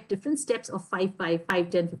you inject different steps of 5,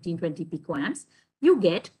 10, 15, 20 picoamps, you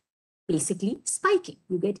get basically spiking.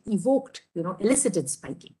 You get evoked, elicited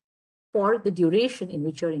spiking for the duration in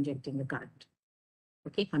which you're injecting the current.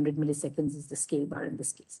 Okay, 100 milliseconds is the scale bar in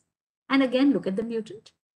this case. And again, look at the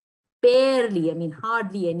mutant. Barely,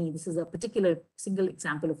 hardly any. This is a particular single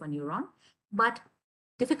example of a neuron, but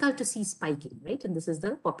difficult to see spiking, right? And this is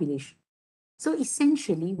the population. So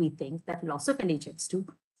essentially, we think that loss of LHX2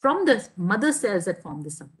 from the mother cells that form the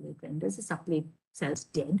subplate renders the subplate cells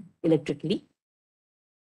dead electrically,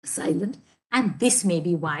 silent, and this may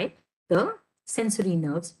be why the sensory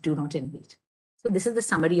nerves do not invade. So this is the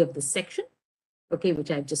summary of this section, okay, which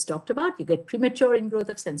I've just talked about. You get premature ingrowth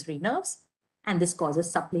of sensory nerves, and this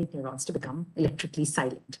causes subplate neurons to become electrically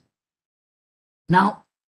silent. Now,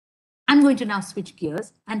 I'm going to now switch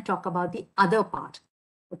gears and talk about the other part,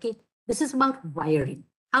 okay? This is about wiring.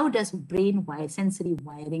 How does brain sensory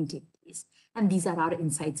wiring take place? And these are our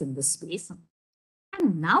insights in this space.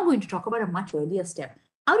 I'm now going to talk about a much earlier step.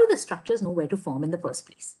 How do the structures know where to form in the first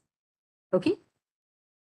place? Okay,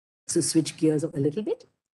 so switch gears a little bit.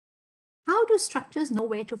 How do structures know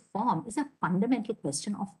where to form is a fundamental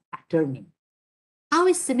question of patterning. How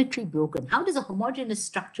is symmetry broken? How does a homogeneous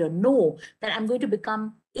structure know that I'm going to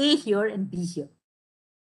become A here and B here?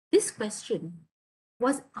 This question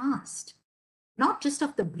was asked not just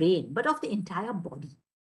of the brain, but of the entire body.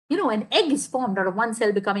 You know, an egg is formed out of one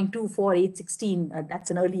cell becoming 2, 4, 8, 16. That's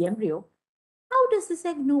an early embryo. How does this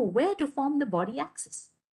egg know where to form the body axis?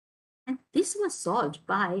 And this was solved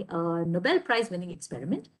by a Nobel Prize winning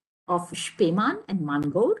experiment of Spemann and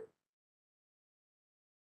Mangold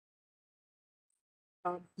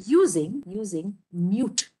using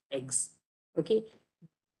mute eggs. Okay.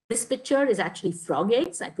 This picture is actually frog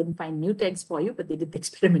eggs. I couldn't find mute eggs for you, but they did the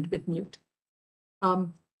experiment with mute.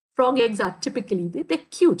 Frog eggs are typically, they're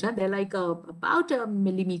cute. Huh? They're like about a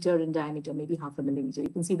millimeter in diameter, maybe half a millimeter. You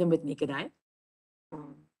can see them with naked eye.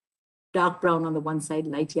 Dark brown on the one side,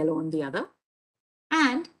 light yellow on the other.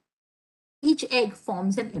 And each egg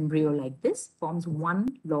forms an embryo like this, forms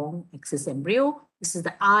one long axis embryo. This is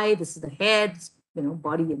the eye, this is the head, you know,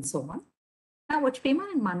 body and so on. Now, what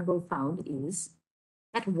Spemann and Mangold found is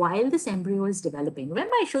that while this embryo is developing,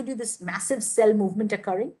 remember I showed you this massive cell movement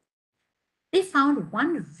occurring? They found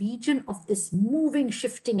one region of this moving,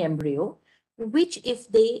 shifting embryo, which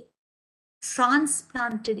if they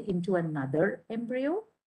transplanted into another embryo,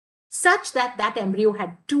 such that that embryo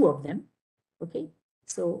had two of them, okay?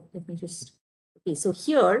 So let me just, okay, so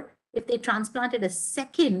here, if they transplanted a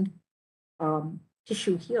second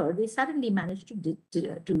tissue here, they suddenly managed to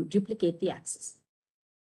duplicate the axis.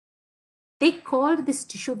 They called this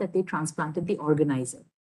tissue that they transplanted the organizer.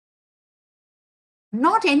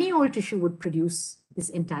 Not any old tissue would produce this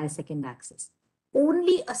entire second axis.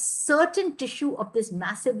 Only a certain tissue of this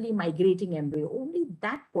massively migrating embryo, only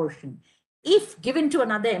that portion, if given to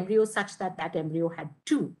another embryo such that that embryo had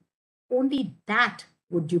two, only that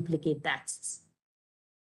would duplicate the axis.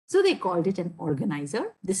 So they called it an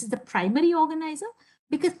organizer. This is the primary organizer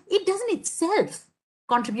because it doesn't itself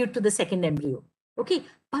contribute to the second embryo, okay?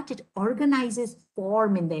 But it organizes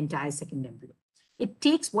form in the entire second embryo. It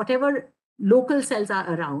takes whatever local cells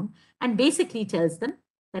are around and basically tells them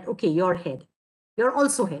that, okay, you're head. You're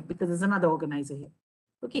also head because there's another organizer here.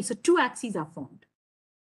 Okay, so two axes are formed.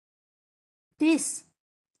 This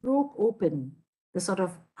broke open the sort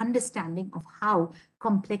of understanding of how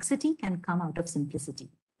complexity can come out of simplicity.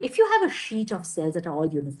 If you have a sheet of cells that are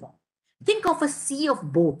all uniform, think of a sea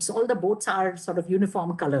of boats. All the boats are sort of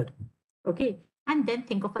uniform colored, okay? And then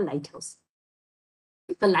think of a lighthouse.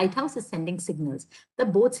 If a lighthouse is sending signals, the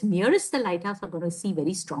boats nearest the lighthouse are going to see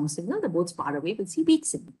very strong signal. The boats far away will see weak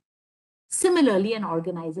signal. Similarly, an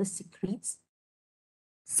organizer secretes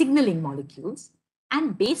signaling molecules,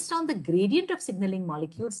 and based on the gradient of signaling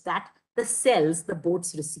molecules that the cells, the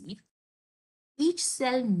boats receive, each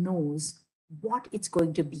cell knows what it's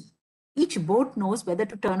going to be. Each boat knows whether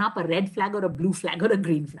to turn up a red flag or a blue flag or a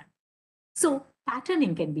green flag. So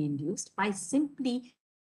patterning can be induced by simply,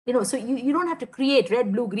 you know, so you don't have to create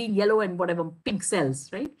red, blue, green, yellow, and whatever pink cells,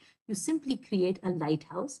 right? You simply create a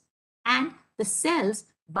lighthouse, and the cells,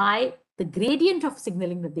 by the gradient of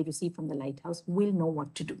signaling that they receive from the lighthouse, will know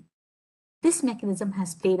what to do. This mechanism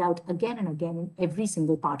has played out again and again in every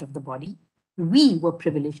single part of the body. We were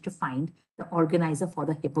privileged to find the organizer for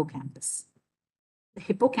the hippocampus. The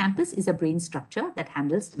hippocampus is a brain structure that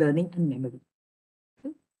handles learning and memory.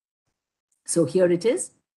 Okay. So here it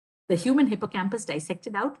is. The human hippocampus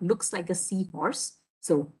dissected out looks like a seahorse.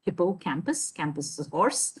 So hippocampus, campus is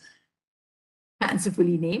horse,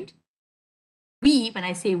 fancifully named. We, when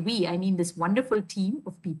I say we, I mean this wonderful team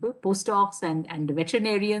of people, postdocs and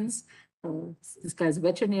veterinarians. This guy's a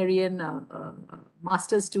veterinarian,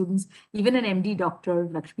 master's students, even an MD doctor,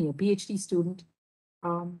 Lakshmi, a PhD student.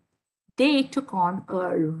 They took on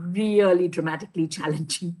a really dramatically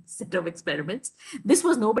challenging set of experiments. This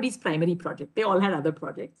was nobody's primary project. They all had other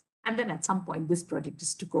projects. And then at some point, this project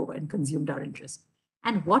just took over and consumed our interest.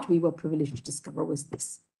 And what we were privileged to discover was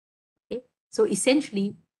this. Okay? So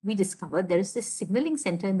essentially, we discovered there is this signaling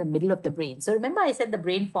center in the middle of the brain. So remember I said the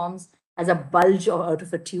brain forms as a bulge or out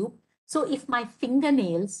of a tube. So if my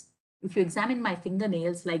fingernails, if you examine my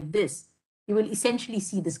fingernails like this, you will essentially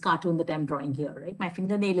see this cartoon that I'm drawing here, right? My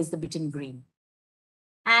fingernail is the bit in green.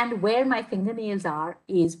 And where my fingernails are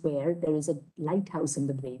is where there is a lighthouse in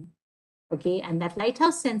the brain. Okay, and that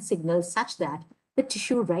lighthouse sends signals such that the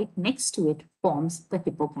tissue right next to it forms the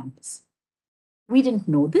hippocampus. We didn't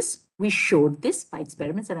know this. We showed this by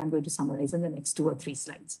experiments that I'm going to summarize in the next 2 or 3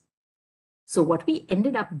 slides. So what we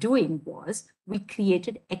ended up doing was we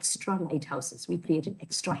created extra lighthouses. We created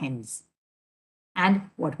extra hens. And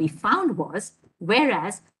what we found was,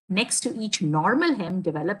 whereas next to each normal hem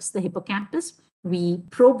develops the hippocampus, we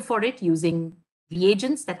probe for it using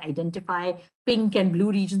reagents that identify pink and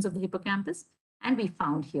blue regions of the hippocampus. And we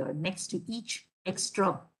found here next to each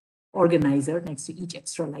extra organizer, next to each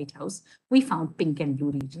extra lighthouse, we found pink and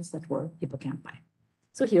blue regions that were hippocampi.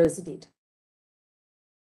 So here's the data.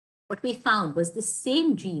 What we found was the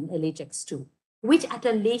same gene, LHX2, which at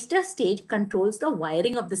a later stage controls the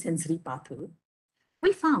wiring of the sensory pathway.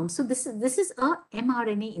 We found, so this is a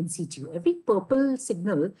mRNA in situ. Every purple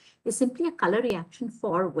signal is simply a color reaction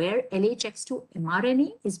for where LHX2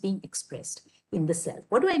 mRNA is being expressed in the cell.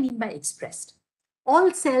 What do I mean by expressed?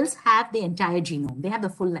 All cells have the entire genome. They have the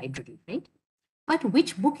full library, right? But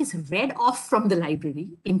which book is read off from the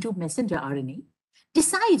library into messenger RNA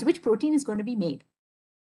decides which protein is going to be made.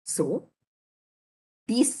 So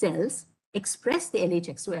these cells express the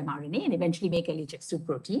LHX2 mRNA and eventually make LHX2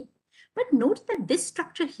 protein. But note that this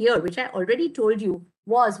structure here, which I already told you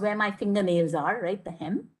was where my fingernails are, right, the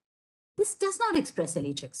hem, this does not express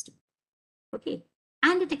LHX2, okay?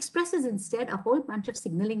 And it expresses instead a whole bunch of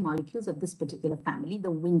signaling molecules of this particular family,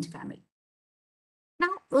 the Wnt family. Now,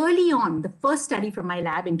 early on, the first study from my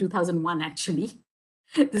lab in 2001, actually,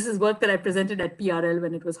 this is work that I presented at PRL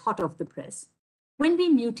when it was hot off the press. When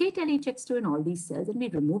we mutate LHX2 in all these cells and we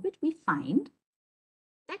remove it, we find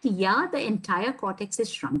that, yeah, the entire cortex is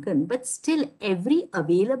shrunken, but still every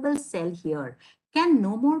available cell here can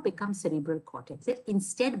no more become cerebral cortex. It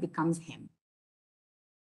instead becomes hem.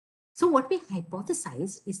 So what we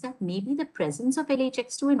hypothesize is that maybe the presence of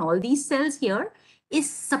LHX2 in all these cells here is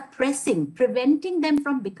suppressing, preventing them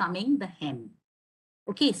from becoming the hem.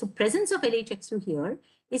 Okay, so presence of LHX2 here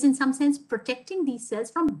is in some sense protecting these cells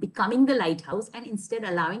from becoming the lighthouse and instead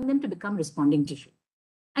allowing them to become responding tissue.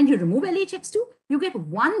 And you remove LHX2, you get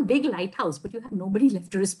one big lighthouse, but you have nobody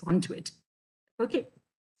left to respond to it. Okay,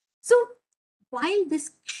 so while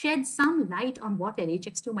this sheds some light on what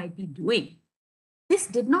LHX2 might be doing, this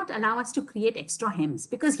did not allow us to create extra hems,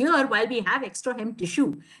 because here, while we have extra hem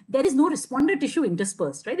tissue, there is no responder tissue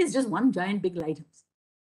interspersed, right? It's just one giant big lighthouse.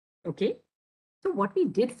 Okay, so what we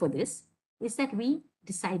did for this is that we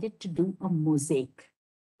decided to do a mosaic.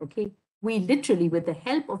 Okay, we literally, with the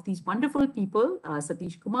help of these wonderful people,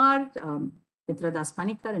 Satish Kumar, Mitra Das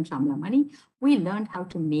Panikar, and Shamla Mani, we learned how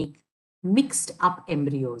to make mixed up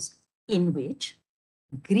embryos in which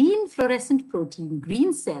green fluorescent protein,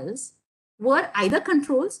 green cells, were either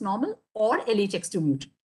controls, normal, or LHX2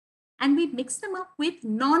 mutant. And we mixed them up with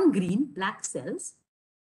non-green black cells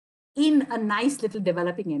in a nice little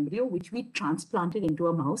developing embryo, which we transplanted into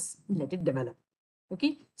a mouse and let it develop.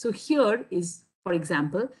 Okay, so here is, for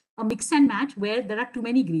example, a mix and match where there are too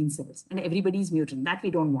many green cells and everybody's mutant. That we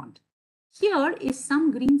don't want. Here is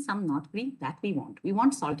some green, some not green. That we want. We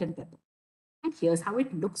want salt and pepper. And here's how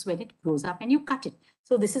it looks when it grows up and you cut it.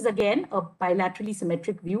 So this is again a bilaterally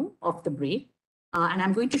symmetric view of the brain. And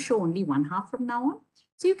I'm going to show only one half from now on.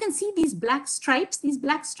 So you can see these black stripes. These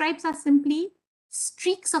black stripes are simply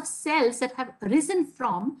streaks of cells that have arisen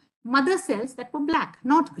from mother cells that were black,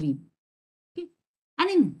 not green. Okay. And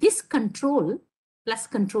in this control plus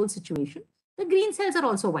control situation, the green cells are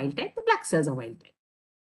also wild type, the black cells are wild type.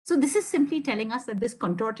 So this is simply telling us that this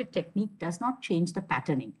contorted technique does not change the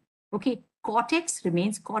patterning. Okay, cortex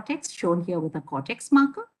remains cortex, shown here with a cortex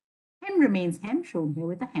marker. Hem remains hem, shown here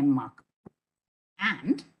with a hem marker.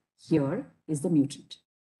 And here is the mutant.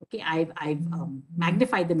 Okay, I've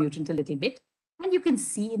magnified the mutant a little bit. And you can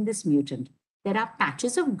see in this mutant, there are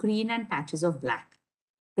patches of green and patches of black.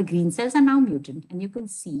 The green cells are now mutant. And you can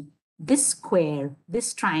see this square,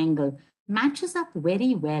 this triangle matches up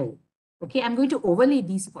very well. Okay, I'm going to overlay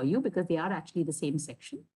these for you because they are actually the same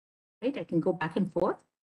section. Right, I can go back and forth.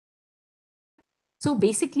 So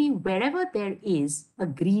basically, wherever there is a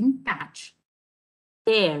green patch,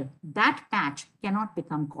 that patch cannot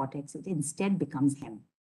become cortex. It instead becomes hem.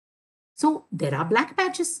 So there are black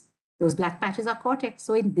patches. Those black patches are cortex.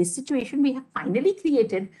 So in this situation, we have finally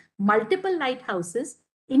created multiple lighthouses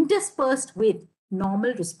interspersed with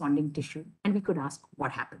normal responding tissue. And we could ask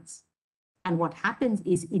what happens. And what happens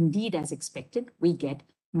is indeed as expected, we get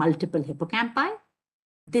multiple hippocampi.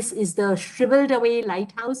 This is the shriveled away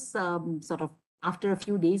lighthouse, sort of after a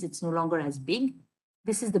few days, it's no longer as big.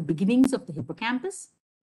 This is the beginnings of the hippocampus.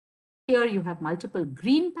 Here you have multiple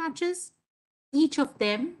green patches. Each of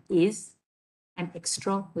them is an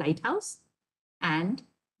extra lighthouse. And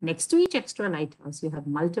next to each extra lighthouse, you have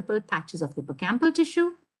multiple patches of hippocampal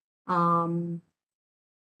tissue. I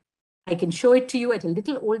can show it to you at a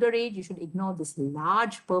little older age. You should ignore this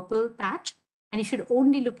large purple patch. And you should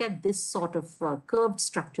only look at this sort of curved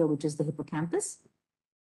structure, which is the hippocampus.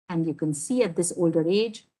 And you can see at this older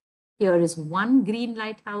age, here is one green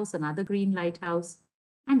lighthouse, another green lighthouse.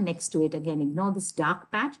 And next to it, again, ignore this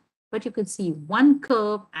dark patch. but you could see one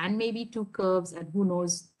curve and maybe two curves, and who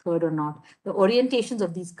knows, third or not. The orientations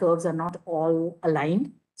of these curves are not all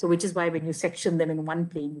aligned. So which is why when you section them in one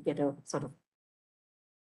plane, you get a sort of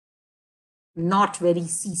not very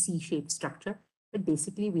CC shaped structure. But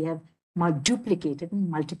basically we have duplicated and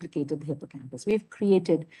multiplicated the hippocampus. We've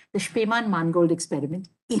created the Spemann-Mangold experiment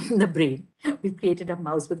in the brain. We've created a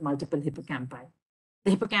mouse with multiple hippocampi.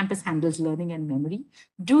 The hippocampus handles learning and memory.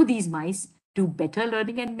 Do these mice do better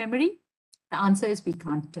learning and memory? The answer is we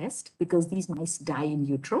can't test because these mice die in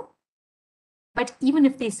utero. But even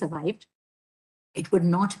if they survived, it would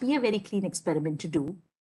not be a very clean experiment to do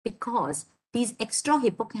because these extra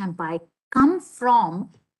hippocampi come from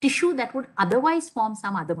tissue that would otherwise form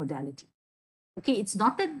some other modality. Okay, it's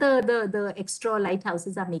not that the extra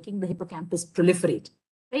lighthouses are making the hippocampus proliferate,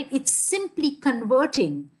 right? It's simply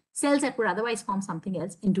converting cells that would otherwise form something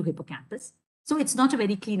else into hippocampus. So it's not a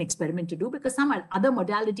very clean experiment to do because some other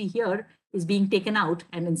modality here is being taken out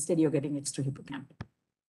and instead you're getting extra hippocampus.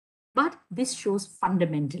 But this shows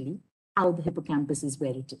fundamentally how the hippocampus is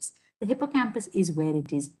where it is. The hippocampus is where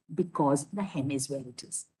it is because the hem is where it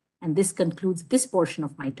is. And this concludes this portion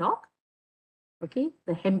of my talk. Okay,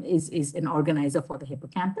 the hem is an organizer for the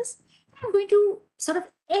hippocampus. I'm going to sort of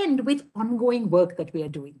end with ongoing work that we are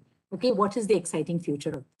doing. Okay, what is the exciting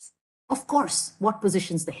future of this? Of course, what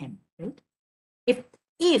positions the hem, right?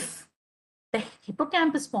 If the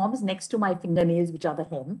hippocampus forms next to my fingernails, which are the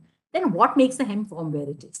hem, then what makes the hem form where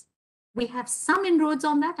it is? We have some inroads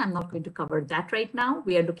on that. I'm not going to cover that right now.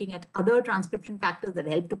 We are looking at other transcription factors that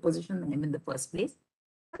help to position the hem in the first place.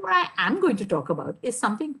 But what I am going to talk about is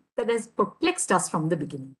something that has perplexed us from the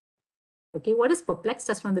beginning. Okay, what has perplexed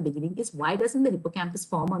us from the beginning is why doesn't the hippocampus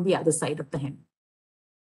form on the other side of the hem?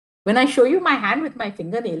 When I show you my hand with my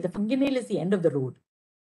fingernail, the fingernail is the end of the road.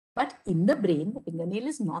 But in the brain, the fingernail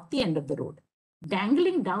is not the end of the road.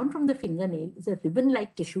 Dangling down from the fingernail is a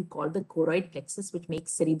ribbon-like tissue called the choroid plexus, which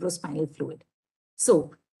makes cerebrospinal fluid.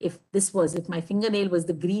 So if my fingernail was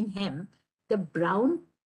the green hem, the brown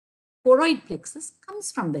choroid plexus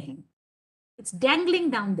comes from the hem. It's dangling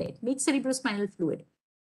down there. It makes cerebrospinal fluid.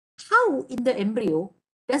 How in the embryo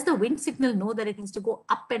does the wind signal know that it has to go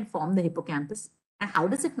up and form the hippocampus? And how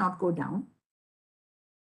does it not go down?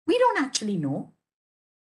 We don't actually know.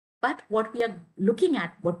 But what we are looking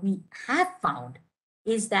at, what we have found,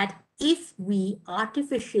 is that if we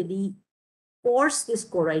artificially force this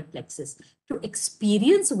choroid plexus to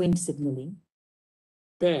experience wind signaling,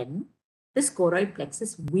 then this choroid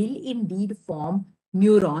plexus will indeed form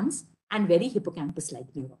neurons and very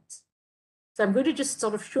hippocampus-like neurons. So I'm going to just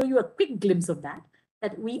sort of show you a quick glimpse of that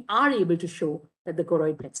we are able to show that the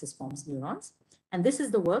choroid plexus forms neurons. And this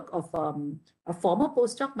is the work of a former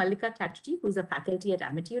postdoc, Mallika Chatterjee, who's a faculty at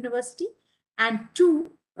Amity University, and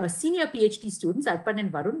two senior PhD students, Arpan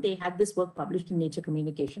and Varun. They had this work published in Nature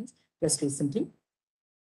Communications just recently.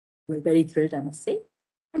 We're very thrilled, I must say.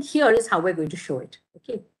 And here is how we're going to show it.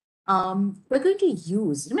 Okay, we're going to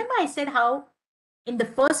use, remember I said how in the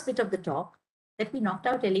first bit of the talk that we knocked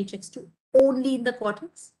out LHX2 only in the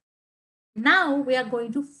cortex. Now we are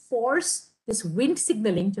going to force this wind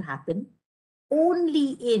signaling to happen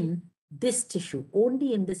only in this tissue,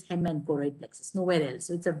 only in this hem and choroid plexus, nowhere else.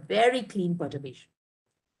 So it's a very clean perturbation.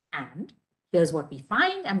 And here's what we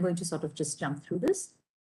find. I'm going to sort of just jump through this.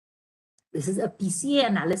 This is a PCA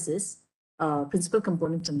analysis, principal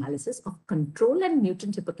component analysis of control and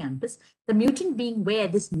mutant hippocampus, the mutant being where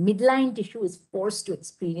this midline tissue is forced to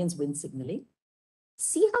experience wind signaling.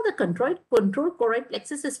 See how the control choroid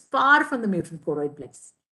plexus is far from the mutant choroid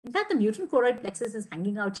plexus. In fact, the mutant choroid plexus is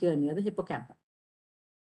hanging out here near the hippocampus.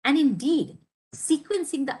 And indeed,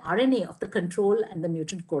 sequencing the RNA of the control and the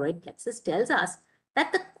mutant choroid plexus tells us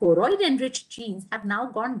that the choroid-enriched genes have now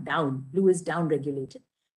gone down. Blue is down-regulated.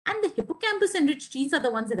 And the hippocampus-enriched genes are the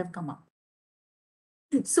ones that have come up.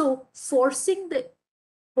 So forcing the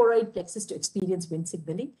choroid plexus to experience wind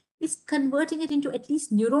signaling is converting it into at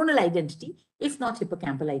least neuronal identity, if not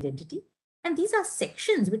hippocampal identity. And these are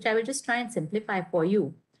sections which I will just try and simplify for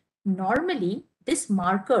you. Normally, this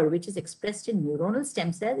marker, which is expressed in neuronal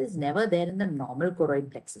stem cells, is never there in the normal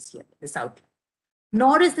choroid plexus here, this outline.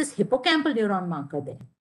 Nor is this hippocampal neuron marker there.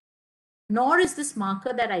 Nor is this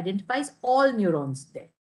marker that identifies all neurons there.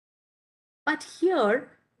 But here,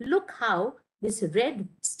 look how this red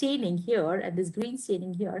staining here and this green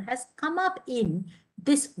staining here has come up in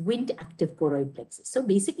this wind active choroid plexus. So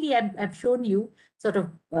basically, I've shown you sort of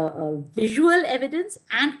visual evidence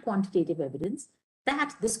and quantitative evidence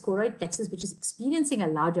that this choroid plexus, which is experiencing a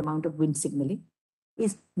large amount of wind signaling,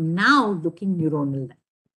 is now looking neuronal.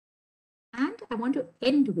 And I want to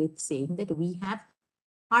end with saying that we have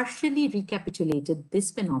partially recapitulated this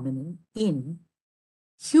phenomenon in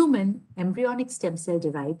human embryonic stem cell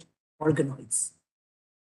derived organoids.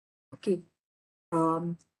 Okay.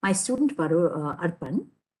 My student Arpan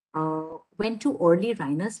went to Orly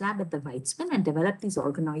Reiner's lab at the Weizmann and developed these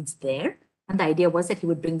organoids there. And the idea was that he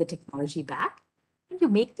would bring the technology back. And you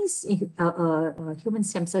make these human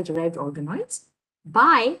stem cell derived organoids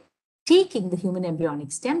by taking the human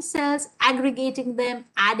embryonic stem cells, aggregating them,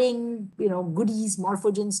 adding goodies,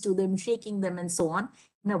 morphogens to them, shaking them, and so on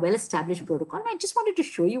in a well-established protocol. And I just wanted to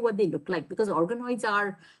show you what they look like, because organoids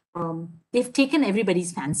are they've taken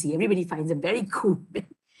everybody's fancy. Everybody finds them very cool.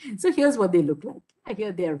 So here's what they look like.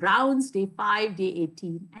 Here they're rounds, day 5, day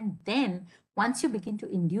 18. And then once you begin to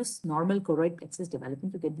induce normal choroid plexus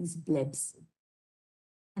development, you get these blebs.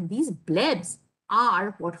 And these blebs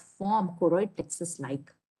are what form choroid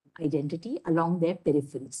plexus-like identity along their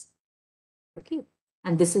peripheries. Okay.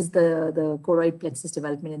 And this is the choroid plexus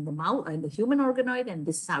development in the mouse, in the human organoid, and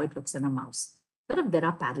this is how it looks in a mouse. But there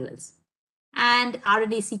are parallels. And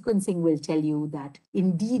RNA sequencing will tell you that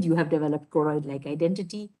indeed you have developed choroid-like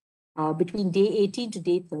identity. Between day 18 to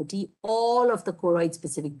day 30, all of the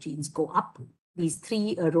choroid-specific genes go up. These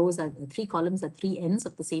 3 rows are 3 columns are 3 ends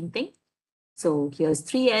of the same thing. So here's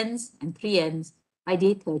 3 ends and 3 ends. By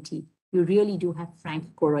day 30, you really do have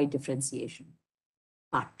frank choroid differentiation.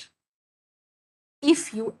 But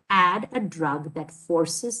if you add a drug that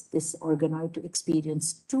forces this organoid to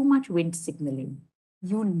experience too much Wnt signaling,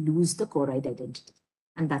 you lose the choroid identity.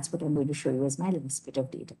 And that's what I'm going to show you as my last bit of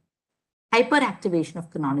data. Hyperactivation of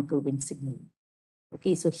canonical Wnt signaling.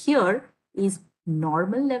 Okay, so here is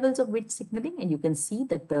normal levels of Wnt signaling, and you can see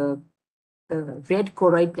that the red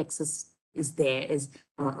choroid plexus is there,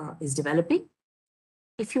 is developing.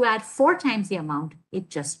 If you add 4 times the amount, it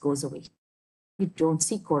just goes away. You don't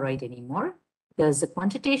see choroid anymore. There's a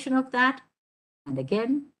quantitation of that. And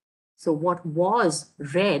again, so what was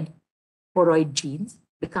red choroid genes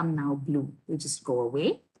become now blue. They just go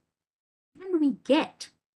away. And we get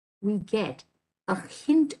a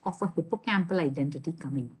hint of a hippocampal identity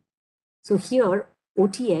coming up. So here,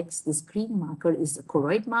 OTX, this green marker, is a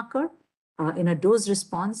choroid marker. In a dose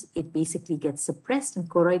response, it basically gets suppressed and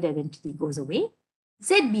choroid identity goes away.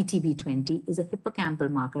 ZBTB20 is a hippocampal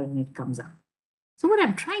marker and it comes up. So what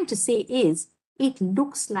I'm trying to say is, it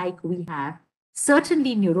looks like we have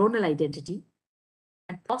certainly neuronal identity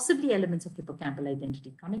and possibly elements of hippocampal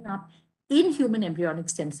identity coming up in human embryonic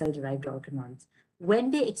stem cell derived organoids when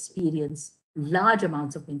they experience large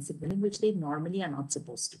amounts of Wnt signaling, which they normally are not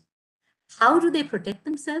supposed to. How do they protect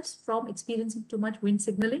themselves from experiencing too much Wnt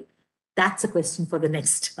signaling? That's a question for the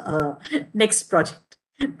next, next project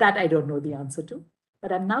that I don't know the answer to.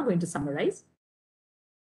 But I'm now going to summarize.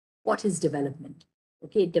 What is development?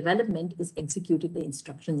 Okay, development is executing the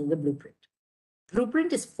instructions in the blueprint.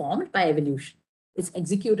 Blueprint is formed by evolution. It's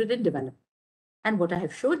executed in development. And what I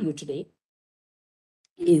have showed you today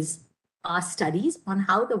is our studies on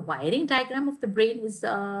how the wiring diagram of the brain is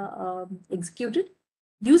executed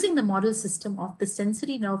using the model system of the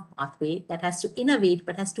sensory nerve pathway that has to innervate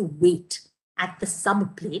but has to wait at the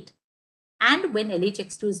subplate. And when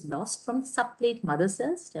LHX2 is lost from the subplate mother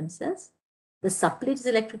cells, stem cells, the subplate is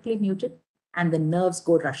electrically muted and the nerves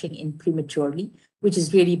go rushing in prematurely, which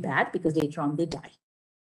is really bad because later on they die.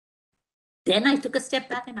 Then I took a step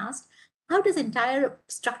back and asked, how does entire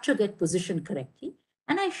structure get positioned correctly?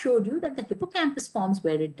 And I showed you that the hippocampus forms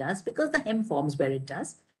where it does because the hem forms where it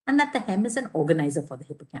does, and that the hem is an organizer for the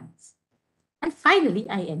hippocampus. And finally,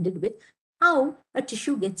 I ended with how a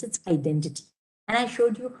tissue gets its identity. And I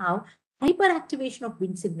showed you how hyperactivation of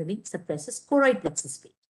Wnt signaling suppresses choroid plexus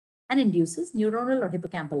fate and induces neuronal or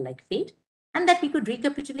hippocampal-like fate, and that we could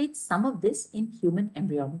recapitulate some of this in human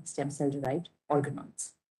embryonic stem cell-derived organoids.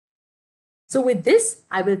 So with this,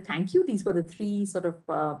 I will thank you. These were the 3 sort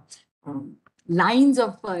of lines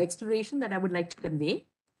of exploration that I would like to convey.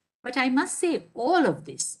 But I must say all of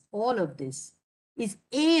this is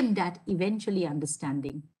aimed at eventually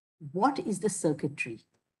understanding what is the circuitry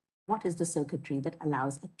that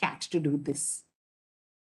allows a cat to do this.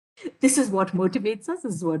 This is what motivates us,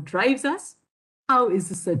 this is what drives us. How is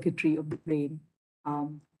the circuitry of the brain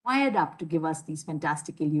wired up to give us these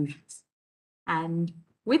fantastic illusions? And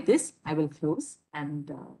with this, I will close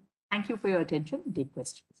and thank you for your attention and take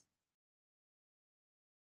questions.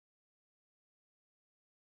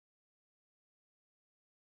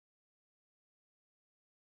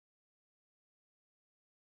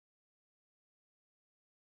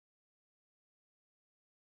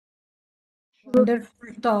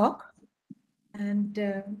 Wonderful talk. And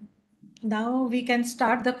now we can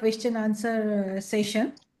start the question answer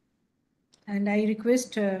session. And I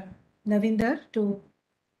request Navinder to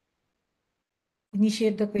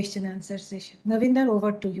initiate the question answer session. Navinder,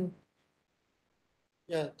 over to you.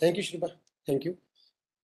 Yeah, thank you, Shubha. Thank you.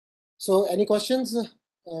 So, any questions?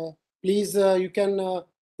 Please, you can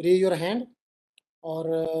raise your hand,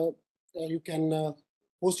 or you can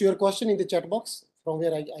post your question in the chat box from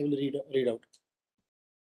where I will read out.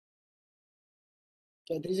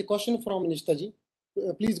 Okay, there is a question from Nishtaji.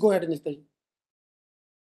 Please go ahead, Nishtaji.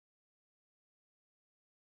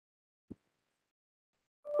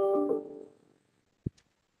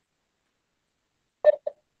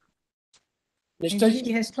 Nishtaji,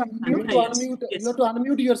 She has to you have to unmute. Yes. You have to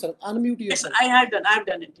unmute yourself. Unmute Yes, yourself. I have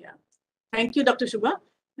done it. Yeah. Thank you, Dr. Shubha.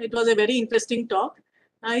 It was a very interesting talk.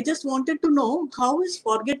 I just wanted to know, how is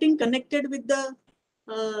forgetting connected with the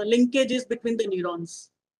linkages between the neurons?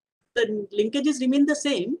 The linkages remain the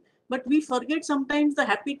same, but we forget sometimes the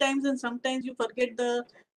happy times and sometimes you forget the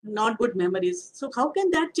not good memories. So how can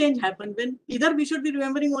that change happen when either we should be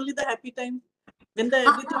remembering only the happy times when the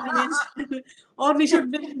everything remains, or we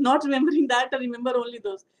should be not remembering that or remember only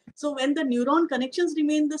those. So when the neuron connections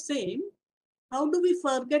remain the same, how do we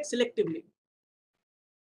forget selectively?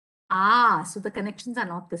 So the connections are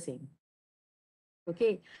not the same.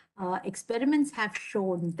 Okay, experiments have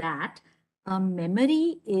shown that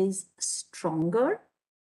memory is stronger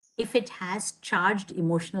if it has charged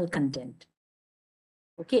emotional content.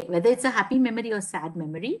 Okay, whether it's a happy memory or sad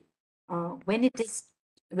memory, when it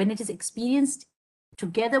is experienced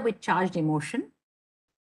together with charged emotion,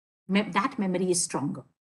 that memory is stronger.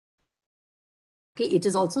 Okay, it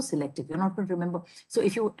is also selective. You're not going to remember. So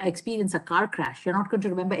if you experience a car crash, you're not going to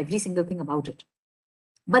remember every single thing about it.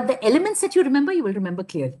 But the elements that you will remember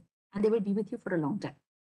clearly, and they will be with you for a long time.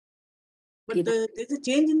 But there's a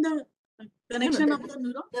change in the connection of the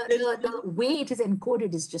neuron. The way it is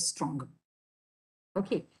encoded is just stronger.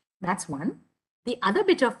 Okay, that's one. The other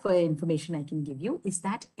bit of information I can give you is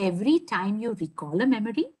that every time you recall a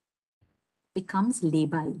memory, becomes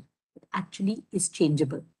labile. It actually is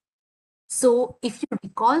changeable. So if you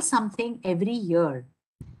recall something every year,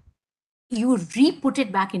 you re-put it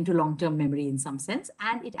back into long-term memory in some sense,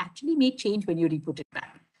 and it actually may change when you re-put it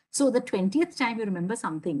back. So the 20th time you remember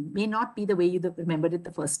something may not be the way you remembered it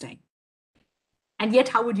the first time. And yet,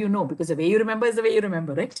 how would you know? Because the way you remember is the way you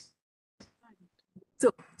remember, right?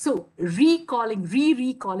 So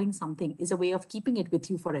recalling something is a way of keeping it with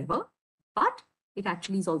you forever, but it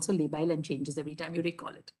actually is also labile and changes every time you recall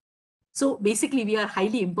it. So basically, we are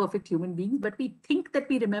highly imperfect human beings, but we think that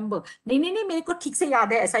we remember. नहीं, मेरे को ठीक से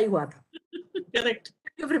याद है, ऐसा ही हुआ था. Correct.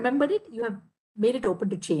 You've remembered it, you have made it open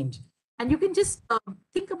to change. And you can just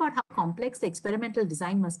think about how complex the experimental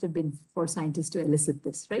design must have been for scientists to elicit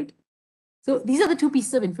this, right? So these are the two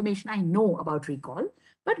pieces of information I know about recall.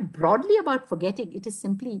 But broadly about forgetting, it is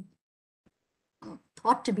simply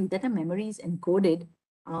thought to be that a memory is encoded,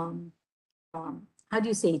 how do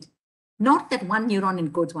you say it? Not that one neuron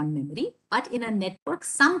encodes one memory, but in a network,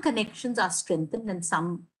 some connections are strengthened and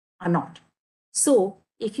some are not. So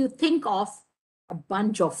if you think of a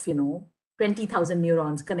bunch of, 20,000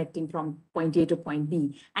 neurons connecting from point A to point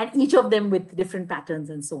B, and each of them with different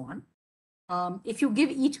patterns and so on, if you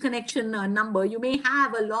give each connection a number, you may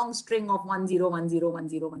have a long string of 10, 10, 10,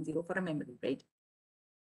 10 for a memory, right?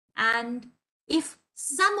 And if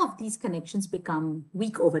some of these connections become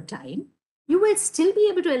weak over time, you will still be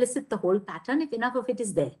able to elicit the whole pattern if enough of it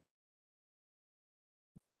is there.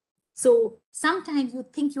 So sometimes you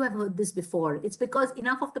think you have heard this before. It's because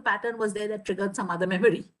enough of the pattern was there that triggered some other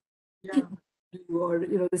memory. Yeah. Or,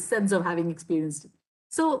 the sense of having experienced it.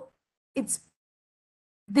 So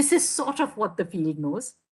this is sort of what the field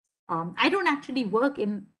knows. I don't actually work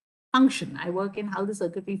in function. I work in how the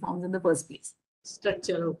circuitry forms in the first place.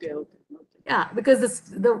 Structure, okay. Yeah, because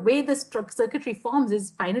the way the circuitry forms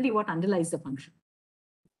is finally what underlies the function.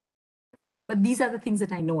 But these are the things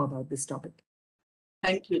that I know about this topic.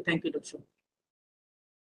 Thank you, Dr.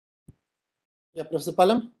 Yeah, Professor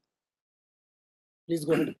Palam, please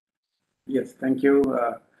go ahead. Yes, thank you,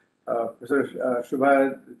 Professor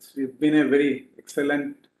Shubha. It's been a very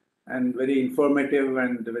excellent and very informative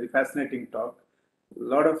and very fascinating talk. A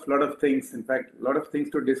lot of things, in fact, a lot of things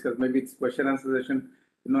to discuss. Maybe it's question answer session.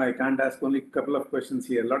 I can't ask only a couple of questions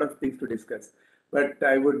here. A lot of things to discuss. But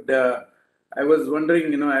I was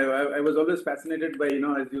wondering, I was always fascinated by,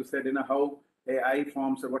 as you said, how AI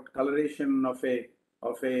forms, or what coloration of a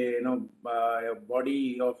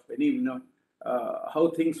body of any,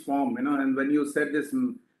 how things form, and when you said this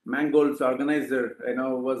Mangold's organizer,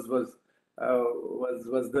 was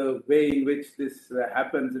the way in which this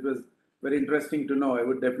happens. It was very interesting to know. I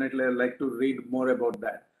would definitely like to read more about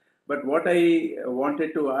that. But what I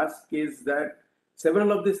wanted to ask is that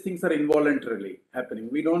several of these things are involuntarily happening.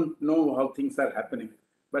 We don't know how things are happening,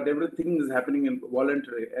 but everything is happening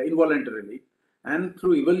involuntarily. And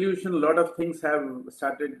through evolution, a lot of things have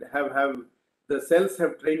started, the cells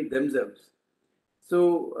have trained themselves. So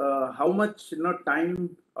how much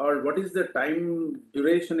time, or what is the time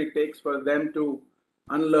duration it takes for them to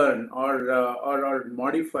unlearn or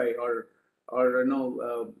modify or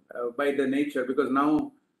by the nature? Because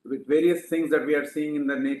now with various things that we are seeing in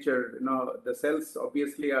the nature, the cells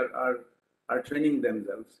obviously are training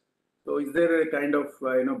themselves. So is there a kind of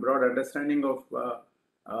broad understanding of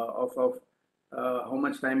how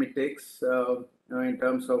much time it takes in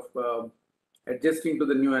terms of adjusting to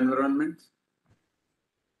the new environments?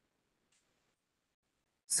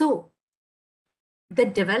 So the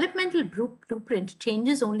developmental blueprint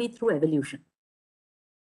changes only through evolution.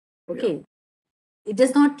 Okay. Yeah. It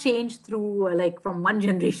does not change through like from one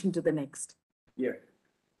generation to the next. Yeah.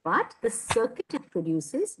 But the circuit it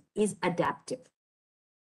produces is adaptive.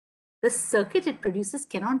 The circuit it produces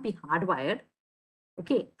cannot be hardwired.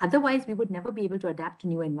 Okay. Otherwise, we would never be able to adapt to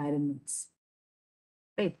new environments.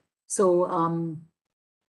 Right. So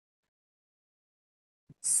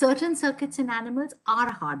certain circuits in animals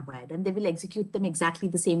are hardwired and they will execute them exactly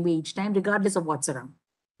the same way each time, regardless of what's around.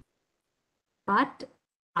 But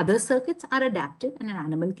other circuits are adaptive and an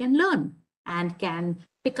animal can learn and can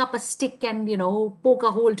pick up a stick and, poke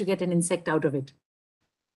a hole to get an insect out of it.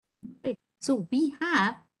 Right. So we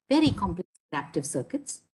have very complex adaptive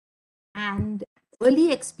circuits and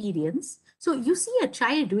early experience. So you see a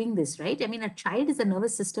child doing this, right? I mean, a child is a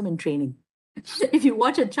nervous system in training. If you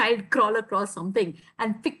watch a child crawl across something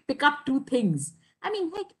and pick up two things, I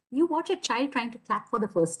mean, heck, you watch a child trying to clap for the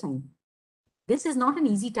first time. This is not an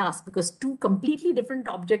easy task because two completely different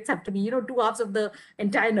objects have to be, two halves of the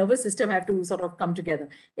entire nervous system have to sort of come together.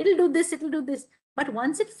 It'll do this, it'll do this. But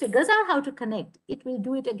once it figures out how to connect, it will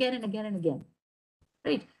do it again and again and again,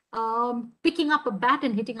 right? Picking up a bat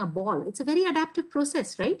and hitting a ball. It's a very adaptive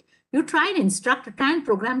process, right? You try and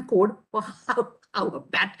program code for how a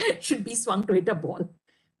bat should be swung to hit a ball,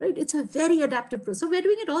 right? It's a very adaptive process. So we're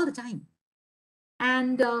doing it all the time.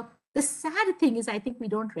 And the sad thing is, I think we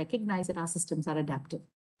don't recognize that our systems are adaptive.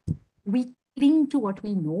 We cling to what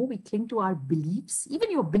we know. We cling to our beliefs.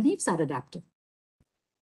 Even your beliefs are adaptive.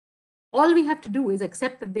 All we have to do is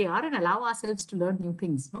accept that they are and allow ourselves to learn new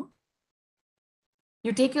things, no?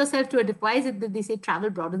 You take yourself to a device that they say travel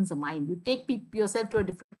broadens the mind. You take yourself to a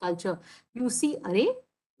different culture. You see, अरे,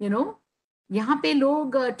 यहाँ पे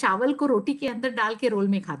लोग चावल को रोटी के अंदर डाल के रोल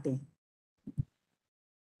में खाते हैं.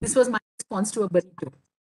 This was my response to a burrito.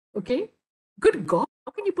 Okay, good God,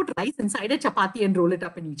 how can you put rice inside a chapati and roll it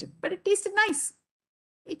up and eat it? But it tasted nice.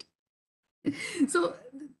 Right? So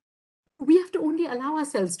we have to only allow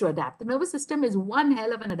ourselves to adapt. The nervous system is one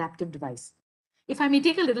hell of an adaptive device. If I may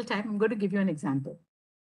take a little time, I'm going to give you an example.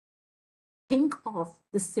 Think of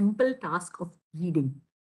the simple task of reading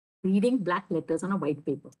black letters on a white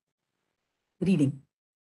paper. Reading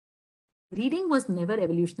was never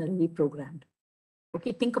evolutionarily programmed.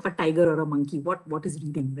 Okay, think of a tiger or a monkey. What is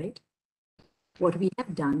reading, right? What we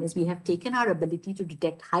have done is we have taken our ability to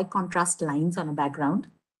detect high contrast lines on a background.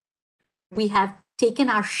 We have taken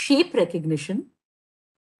our shape recognition.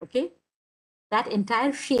 Okay, that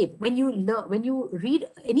entire shape. When you read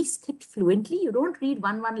any script fluently, you don't read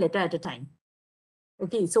one letter at a time.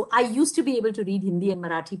 Okay, so I used to be able to read Hindi and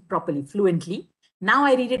Marathi properly, fluently. Now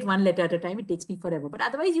I read it one letter at a time. It takes me forever. But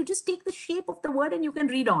otherwise, you just take the shape of the word and you can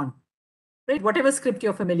read on, right? Whatever script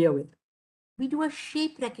you're familiar with. We do a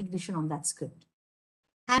shape recognition on that script.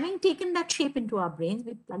 Having taken that shape into our brains,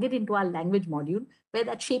 we plug it into our language module where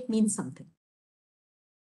that shape means something,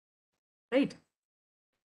 right?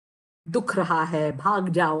 Dukh raha hai,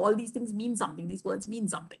 bhag jao, all these things mean something. These words mean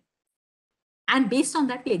something. And based on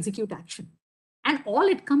that, we execute action. And all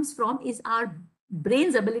it comes from is our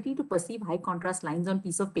brain's ability to perceive high contrast lines on a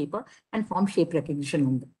piece of paper and form shape recognition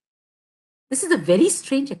on them. This is a very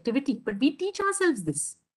strange activity, but we teach ourselves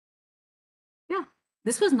this. Yeah,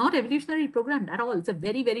 this was not evolutionarily programmed at all. It's a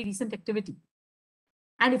very, very recent activity.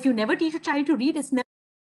 And if you never teach a child to read, it's never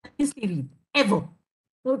read, ever.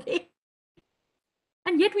 Okay?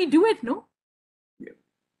 And yet we do it, no?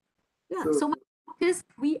 Yeah, so my point is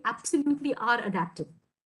we absolutely are adaptive.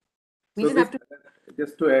 We just have to...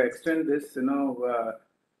 Just to extend this, so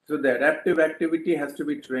the adaptive activity has to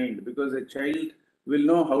be trained because a child will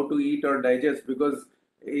know how to eat or digest because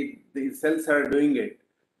the cells are doing it.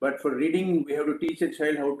 But for reading, we have to teach a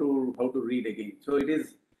child how to read again. So it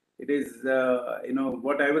is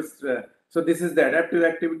what I was. So this is the adaptive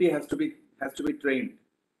activity has to be trained.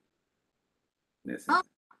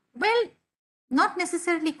 Well, not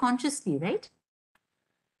necessarily consciously, right?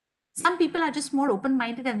 Some people are just more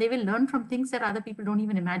open-minded and they will learn from things that other people don't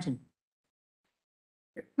even imagine.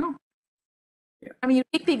 No. Yeah. I mean, you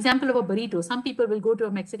take the example of a burrito. Some people will go to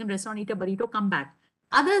a Mexican restaurant, eat a burrito, come back.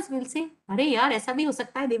 Others will say, "Arey yaar, aisa bhi ho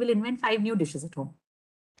sakta hai." They will invent 5 new dishes at home.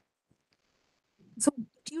 So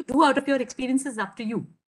what you do out of your experiences is up to you.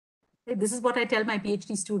 This is what I tell my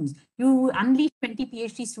PhD students. You unleash 20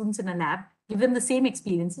 PhD students in a lab, give them the same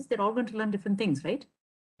experiences, they're all going to learn different things, right?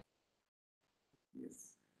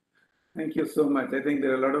 Yes. Thank you so much. I think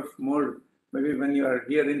there are a lot of more, maybe when you are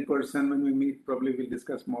here in person, when we meet, probably we'll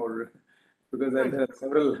discuss more, because there are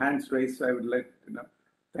several hands raised, so I would like to know.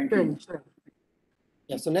 Thank you. Sure.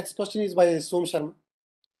 Yeah, so next question is by Som Sharma.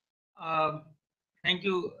 Thank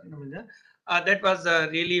you, Namindra. That was a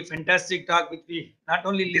really fantastic talk, which we not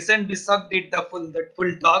only listened, we sucked it the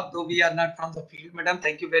full talk, though we are not from the field. Madam,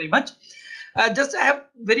 thank you very much. Just I have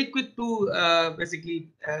very quick two basically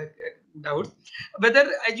doubts.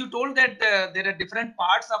 Whether, as you told that there are different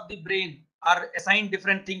parts of the brain are assigned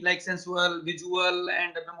different things like sensual, visual,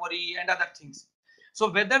 and memory and other things. So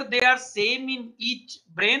whether they are same in each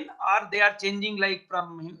brain or they are changing like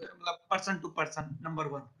from person to person, number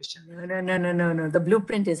one question. No. The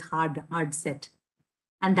blueprint is hard set.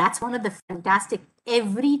 And that's one of the fantastic,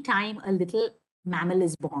 every time a little mammal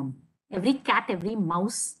is born, every cat, every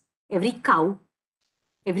mouse, every cow,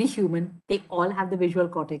 every human, they all have the visual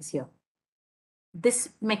cortex here. This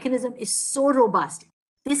mechanism is so robust.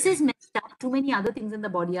 This is messed up. Too many other things in the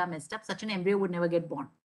body are messed up. Such an embryo would never get born.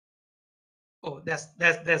 Oh, that's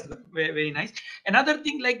good. Very, very nice. Another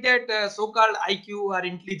thing like that, so-called IQ or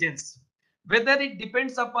intelligence, whether it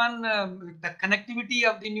depends upon the connectivity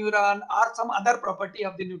of the neuron or some other property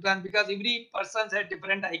of the neuron, because every person has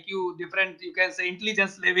different IQ, different, you can say,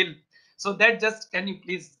 intelligence level. So that just, can you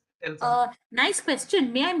please tell something? Nice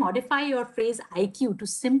question. May I modify your phrase IQ to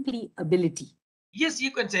simply ability? Yes,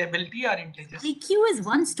 you can say ability or intelligence. IQ is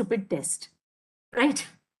one stupid test, right?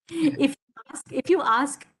 If you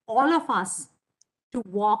ask all of us to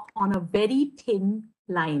walk on a very thin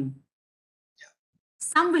line,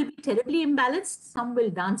 some will be terribly imbalanced, some will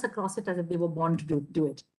dance across it as if they were born to do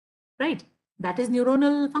it, right? That is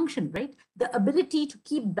neuronal function, right? The ability to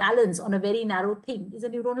keep balance on a very narrow thing is a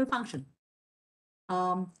neuronal function.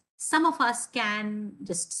 Some of us can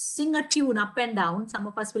just sing a tune up and down, some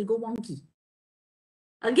of us will go wonky.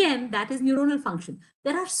 Again, that is neuronal function.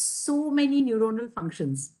 There are so many neuronal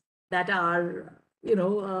functions that are,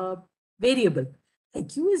 variable.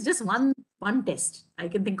 IQ is just one test. I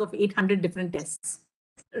can think of 800 different tests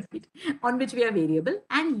on which we are variable.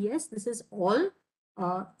 And yes, this is all,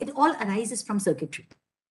 it all arises from circuitry.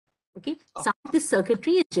 Okay, some of this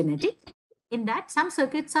circuitry is genetic. In that, some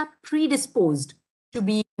circuits are predisposed to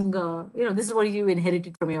being, this is what you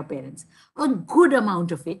inherited from your parents. A good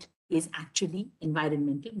amount of it is actually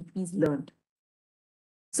environmental, which means learned.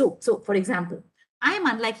 So for example, I am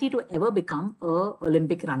unlikely to ever become an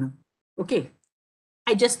Olympic runner. Okay,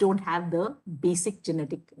 I just don't have the basic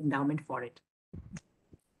genetic endowment for it.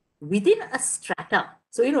 Within a strata,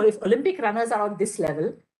 so if Olympic runners are on this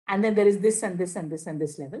level, and then there is this and this and this and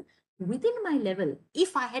this level, within my level,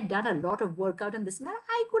 if I had done a lot of workout and this,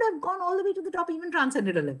 I could have gone all the way to the top, even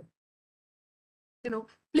transcended a level.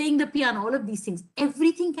 Playing the piano, all of these things,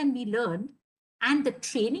 everything can be learned. And the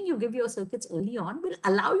training you give your circuits early on will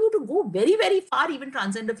allow you to go very, very far, even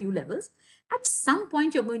transcend a few levels. At some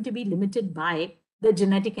point, you're going to be limited by the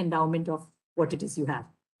genetic endowment of what it is you have.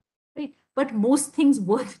 Right? But most things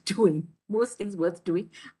worth doing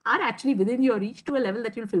are actually within your reach to a level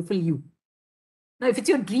that will fulfill you. Now, if it's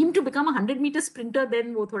your dream to become a 100-meter sprinter,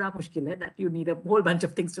 then wo thoda mushkil hai, that you need a whole bunch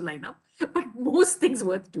of things to line up. But most things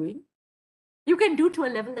worth doing, you can do to a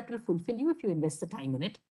level that will fulfill you if you invest the time in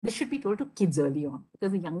it. This should be told to kids early on,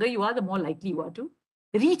 because the younger you are, the more likely you are to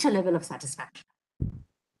reach a level of satisfaction.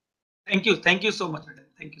 Thank you. Thank you so much.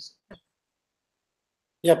 Thank you so much.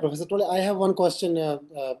 Yeah, Professor Tole, I have one question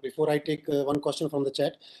before I take one question from the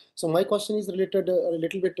chat. So my question is related a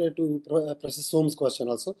little bit to Professor Som's question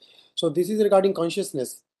also. So this is regarding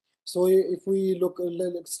consciousness. So if we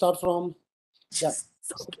start from, so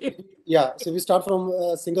we start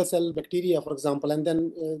from single cell bacteria, for example, and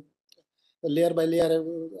then layer by layer,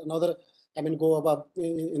 another, go above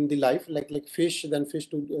in the life, like fish, then fish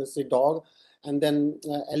to say dog, and then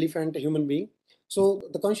elephant, human being. So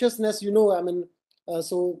the consciousness,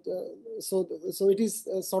 so it is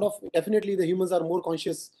sort of, definitely the humans are more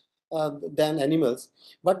conscious than animals.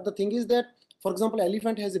 But the thing is that, for example,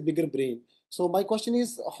 elephant has a bigger brain. So my question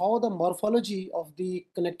is how the morphology of the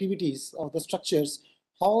connectivities of the structures,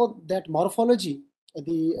 how that morphology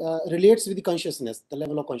relates with the consciousness, the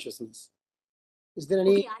level of consciousness. Is there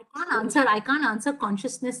any? Okay, I can't answer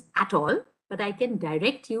consciousness at all, but I can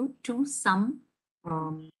direct you to some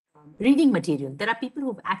reading material. There are people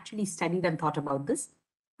who've actually studied and thought about this,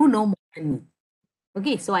 who know more than me.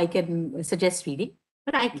 Okay, so I can suggest reading,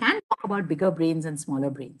 but I can talk about bigger brains and smaller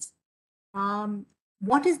brains.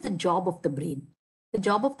 What is the job of the brain? The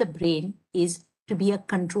job of the brain is to be a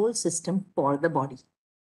control system for the body.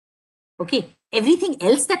 Okay, everything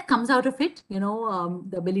else that comes out of it, you know,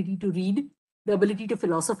 the ability to read, the ability to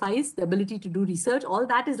philosophize, the ability to do research, all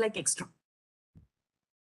that is like extra.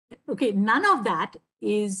 Okay, none of that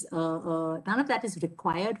is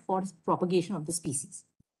required for propagation of the species.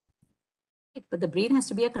 But the brain has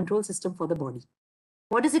to be a control system for the body.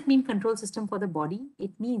 What does it mean, control system for the body?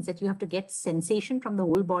 It means that you have to get sensation from the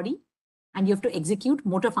whole body and you have to execute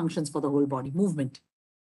motor functions for the whole body, movement.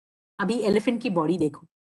 Abhi elephant ki body dekho.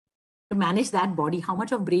 To manage that body, how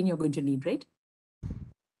much of brain you're going to need, right?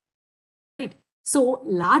 Right. So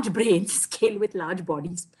large brains scale with large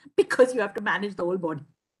bodies because you have to manage the whole body.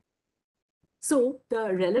 So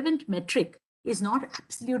the relevant metric is not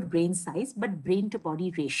absolute brain size, but brain to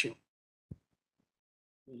body ratio.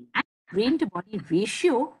 And brain to body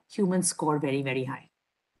ratio, humans score very, very high.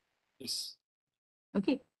 Yes.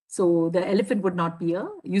 Okay. So the elephant would not be a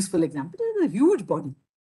useful example. It is a huge body.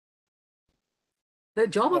 The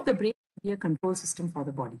job of the brain is to be a control system for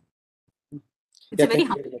the body. It's a very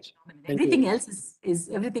hard phenomenon. Everything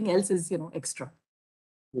else is, you know, extra.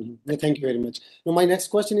 Yeah, thank you very much. Now, my next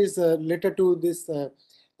question is related to this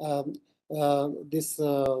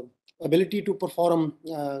ability to perform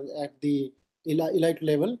at the elite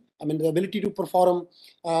level. I mean, the ability to perform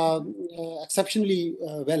exceptionally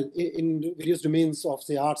well in various domains of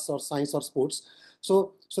the arts or science or sports.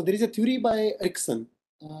 So there is a theory by Erickson.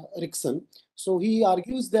 So he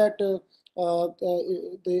argues that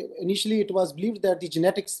initially it was believed that the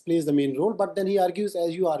genetics plays the main role, but then he argues,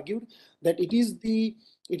 as you argued, that it is the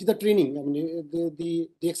training. I mean, the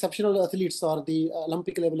exceptional athletes or the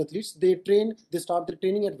Olympic level athletes, they start the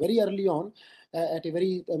training at very early on, at a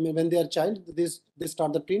very, I mean, when they are child, they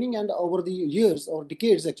start the training, and over the years or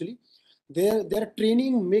decades, actually, their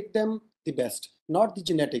training make them the best, not the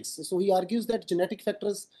genetics. So he argues that genetic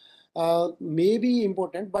factors may be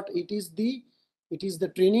important, but it is the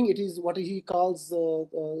training. It is what he calls,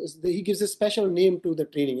 he gives a special name to the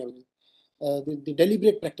training. I mean, the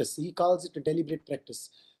deliberate practice. He calls it a deliberate practice.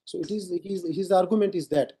 So his argument is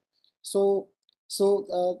that. So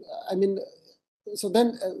I mean, so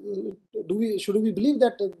then should we believe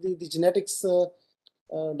that the genetics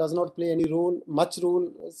does not play any much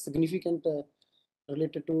role, significant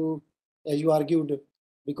related to, as you argued,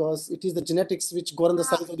 because it is the genetics which govern the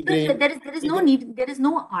size of the brain. There is no need. There is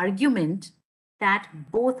no argument that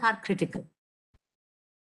both are critical.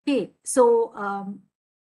 Okay, so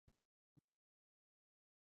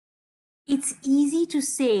it's easy to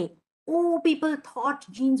say, oh, people thought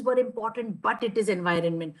genes were important, but it is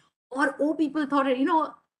environment. Or, oh, people thought, you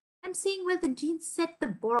know, I'm saying, well, the genes set the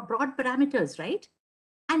broad parameters, right?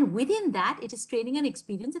 And within that, it is training and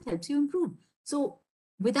experience that helps you improve. So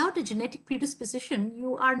without a genetic predisposition,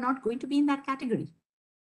 you are not going to be in that category.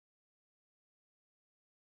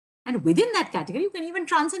 And within that category, you can even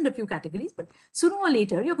transcend a few categories, but sooner or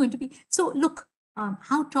later, you're going to be. So look,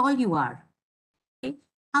 how tall you are. Okay?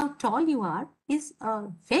 How tall you are is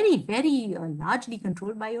very, very largely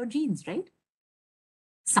controlled by your genes, right?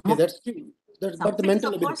 Yeah, that's true. But the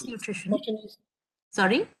mental abilities. Of course, nutrition.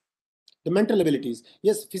 Sorry? The mental abilities.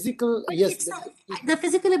 Yes, physical. But yes. The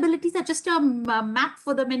physical abilities are just a map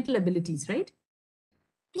for the mental abilities, right?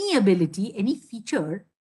 Any ability, any feature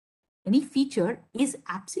is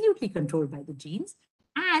absolutely controlled by the genes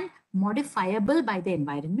and modifiable by the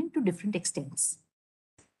environment to different extents.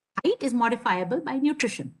 Height is modifiable by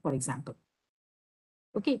nutrition, for example.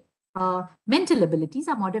 Okay, mental abilities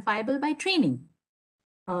are modifiable by training.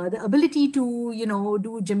 The ability to, you know,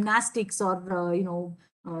 do gymnastics or, you know,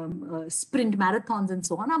 sprint marathons and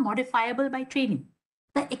so on are modifiable by training.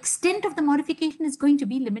 The extent of the modification is going to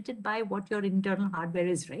be limited by what your internal hardware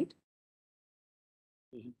is, right?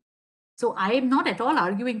 Mm-hmm. So I am not at all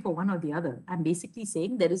arguing for one or the other. I'm basically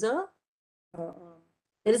saying there is a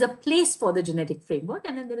place for the genetic framework,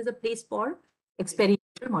 and then there is a place for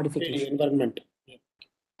experiential modification. Environment. Yeah.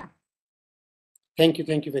 Thank you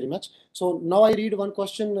very much. So now I read one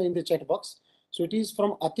question in the chat box. So it is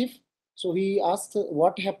from Atif. So he asked,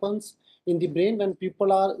 what happens in the brain when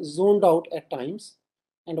people are zoned out at times,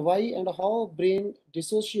 and why and how brain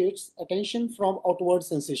dissociates attention from outward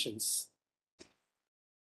sensations?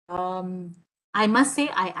 I must say,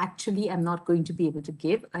 I actually am not going to be able to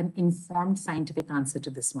give an informed scientific answer to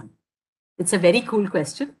this one. It's a very cool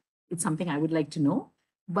question. It's something I would like to know.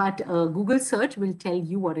 But Google search will tell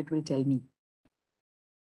you what it will tell me.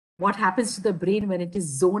 What happens to the brain when it is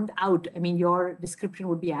zoned out? I mean, your description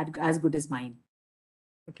would be as good as mine.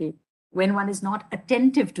 Okay. When one is not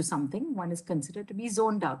attentive to something, one is considered to be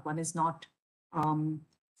zoned out. One is not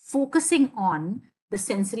focusing on the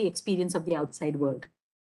sensory experience of the outside world.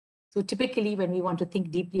 So typically, when we want to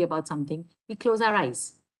think deeply about something, we close our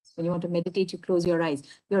eyes. When you want to meditate, you close your eyes.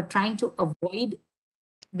 You're trying to avoid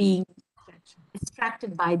being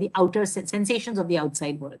distracted by the outer sensations of the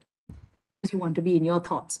outside world. You want to be in your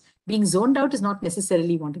thoughts. Being zoned out is not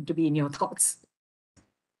necessarily wanting to be in your thoughts,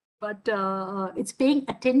 but it's paying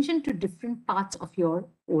attention to different parts of your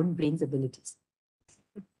own brain's abilities.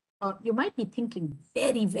 You might be thinking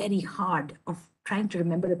very, very hard of trying to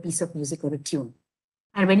remember a piece of music or a tune.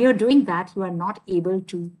 And when you're doing that, you are not able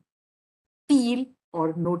to feel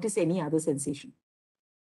or notice any other sensation.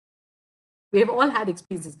 We have all had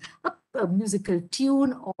experiences, a musical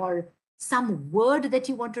tune or some word that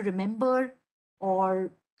you want to remember,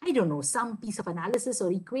 or I don't know, some piece of analysis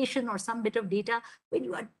or equation or some bit of data. When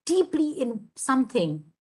you are deeply in something,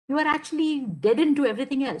 you are actually dead into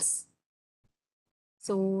everything else.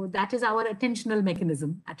 So that is our attentional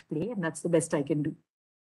mechanism at play, and that's the best I can do.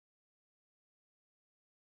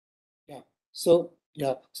 Yeah. So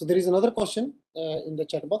there is another question in the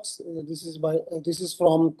chat box. This is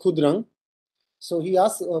from Kudrang. So he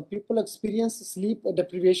asks, people experience sleep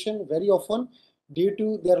deprivation very often due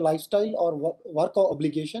to their lifestyle or work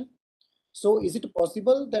obligation. So is it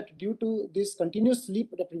possible that due to this continuous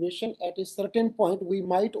sleep deprivation, at a certain point, we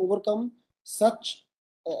might overcome such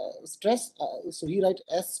stress? So he writes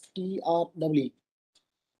STRW.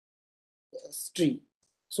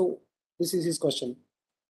 So this is his question.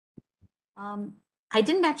 I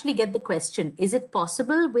didn't actually get the question. Is it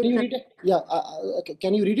possible with Can you read it? Yeah,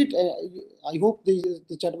 can you read it? I hope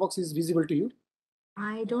the chat box is visible to you.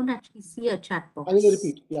 I don't actually see a chat box. I will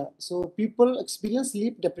repeat. Yeah. So people experience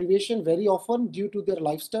sleep deprivation very often due to their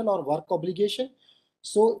lifestyle or work obligation.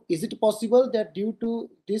 So is it possible that due to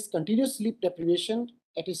this continuous sleep deprivation,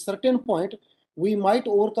 at a certain point, we might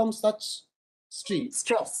overcome such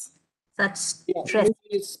stress? Such yeah, stress.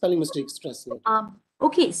 It's spelling mistake, stress.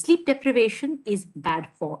 Okay, sleep deprivation is bad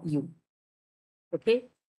for you. Okay.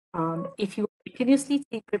 If you continuously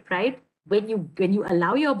sleep deprived, when you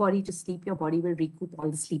allow your body to sleep, your body will recoup all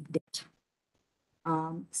the sleep debt.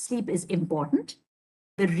 Sleep is important.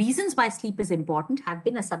 The reasons why sleep is important have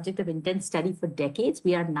been a subject of intense study for decades.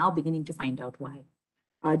 We are now beginning to find out why.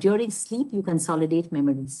 During sleep, you consolidate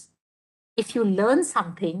memories. If you learn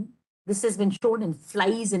something, this has been shown in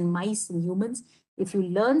flies and mice and humans. If you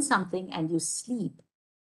learn something and you sleep,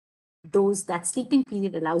 that sleeping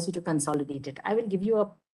period allows you to consolidate it. I will give you a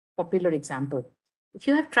popular example. If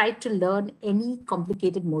you have tried to learn any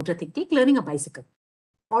complicated motor thing, take learning a bicycle,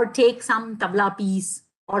 or take some tabla piece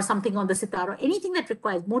or something on the sitar, or anything that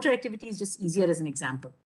requires motor activity is just easier as an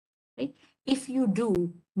example. Right? If you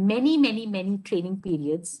do many, many, many training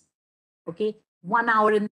periods, okay, 1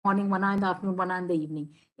 hour in the morning, 1 hour in the afternoon, 1 hour in the evening,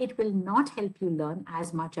 it will not help you learn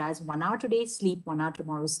as much as 1 hour today, sleep, 1 hour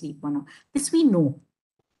tomorrow, sleep, 1 hour. This we know.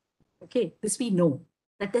 Okay, this we know,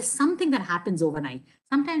 that there's something that happens overnight.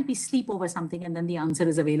 Sometimes we sleep over something and then the answer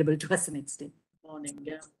is available to us the next day. Morning,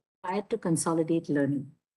 yeah. Required to consolidate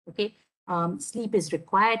learning. Okay, sleep is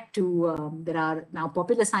required to, there are now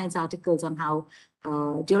popular science articles on how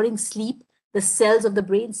during sleep, the cells of the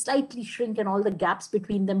brain slightly shrink and all the gaps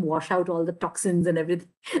between them wash out all the toxins and everything.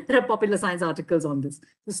 There are popular science articles on this.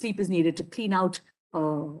 So sleep is needed to clean out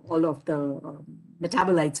all of the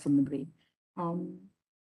metabolites from the brain.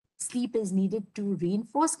 Sleep is needed to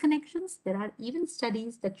reinforce connections. There are even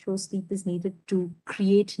studies that show sleep is needed to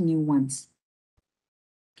create new ones.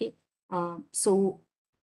 Okay, so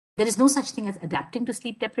there is no such thing as adapting to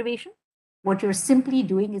sleep deprivation. What you're simply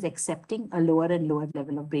doing is accepting a lower and lower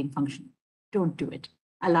level of brain function. Don't do it.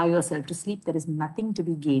 Allow yourself to sleep. There is nothing to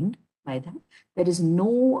be gained by that. There is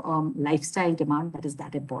no lifestyle demand that is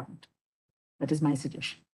that important. That is my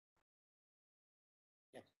suggestion.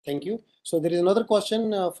 Yeah, thank you. So there is another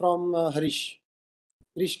question from Harish.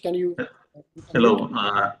 Harish, can you? Hello.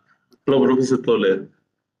 Hello, Professor Tole.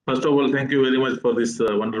 First of all, thank you very much for this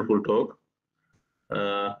wonderful talk.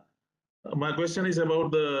 My question is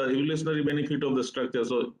about the evolutionary benefit of the structure.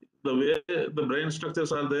 So the way the brain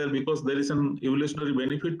structures are there because there is an evolutionary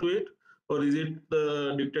benefit to it, or is it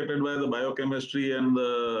dictated by the biochemistry and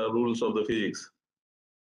the rules of the physics?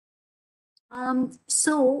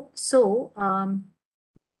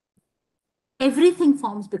 Everything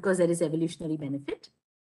forms because there is evolutionary benefit,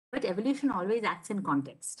 but evolution always acts in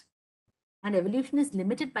context. And evolution is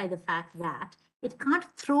limited by the fact that it can't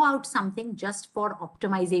throw out something just for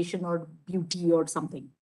optimization or beauty or something.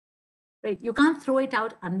 Right? You can't throw it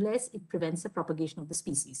out unless it prevents the propagation of the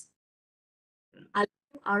species. I'll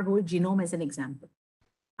give our whole genome as an example.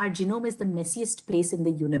 Our genome is the messiest place in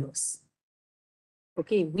the universe.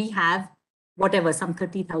 Okay, we have whatever, some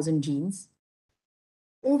 30,000 genes.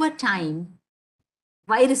 Over time,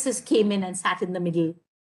 viruses came in and sat in the middle.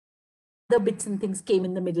 The bits and things came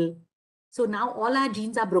in the middle. So now all our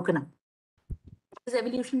genes are broken up. What has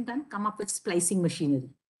evolution done? Come up with splicing machinery.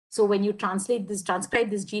 So when you transcribe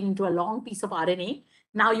this gene into a long piece of RNA,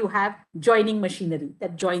 now you have joining machinery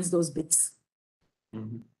that joins those bits.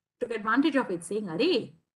 Took advantage of it, saying,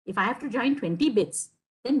 array, if I have to join 20 bits,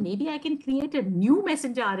 then maybe I can create a new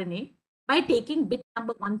messenger RNA by taking bit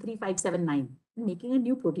number 13579 and making a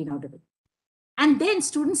new protein out of it. And then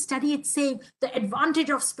students study it, saying the advantage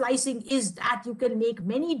of splicing is that you can make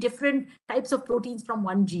many different types of proteins from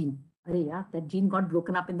one gene. Array, yeah, that gene got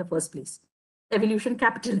broken up in the first place. Evolution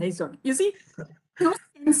capitalized on it. You see, no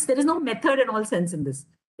sense, there is no method in all sense in this.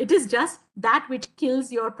 It is just that which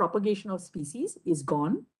kills your propagation of species is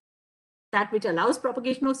gone. That which allows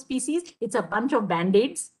propagation of species, it's a bunch of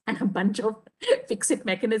band-aids and a bunch of fix-it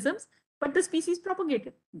mechanisms, but the species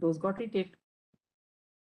propagated. Those got retained.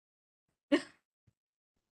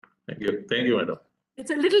 Thank you, madam.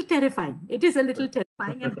 It's a little terrifying. It is a little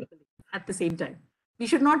terrifying and at the same time. We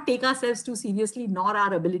should not take ourselves too seriously, nor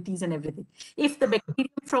our abilities and everything. If the bacterium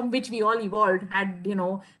from which we all evolved had,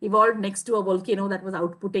 evolved next to a volcano that was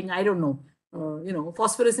outputting, I don't know,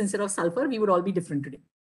 phosphorus instead of sulfur, we would all be different today.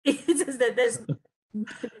 It's just that there's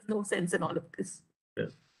no sense in all of this.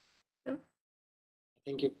 Yes.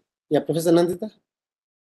 Thank you. Yeah, Professor Nandita.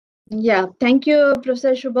 Yeah, thank you,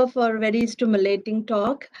 Professor Shubha, for a very stimulating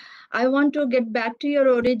talk. I want to get back to your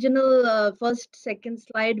original second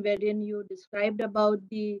slide, wherein you described about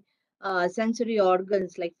the sensory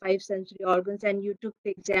organs, like 5 sensory organs, and you took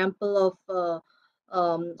the example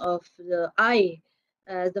of the eye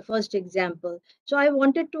as the first example. So I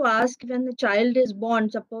wanted to ask, when the child is born,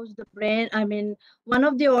 suppose the brain, one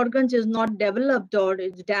of the organs is not developed or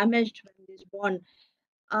it's damaged when it is born.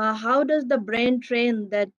 How does the brain train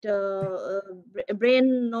that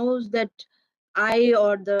brain knows that eye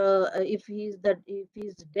or if he's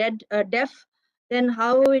deaf, then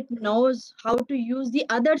how it knows how to use the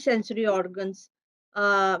other sensory organs,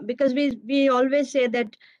 because we always say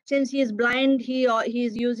that since he is blind, he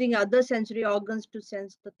is using other sensory organs to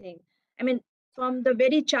sense the thing. From the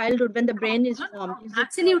very childhood, when the brain is formed,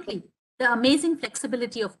 Absolutely. The amazing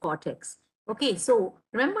flexibility of cortex. Okay, so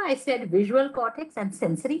remember I said visual cortex and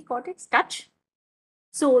sensory cortex, touch.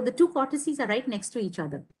 So the two cortices are right next to each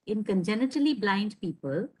other. In congenitally blind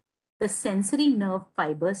people, the sensory nerve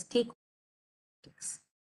fibers take cortex.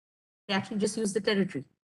 They actually just use the territory.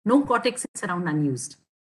 No cortex sits around unused.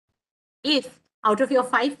 If out of your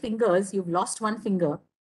 5 fingers, you've lost 1 finger,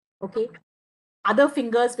 okay, other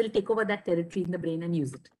fingers will take over that territory in the brain and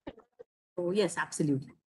use it. So yes,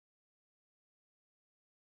 absolutely.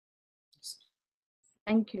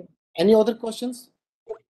 Thank you. Any other questions?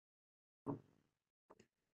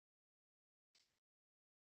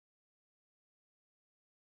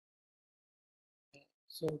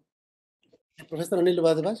 So, Professor Anil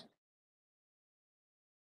Bhardwaj,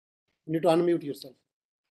 you need to unmute yourself.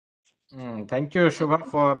 Thank you, Shubha,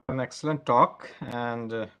 for an excellent talk,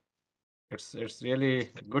 and it's really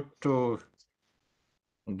good to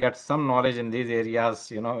get some knowledge in these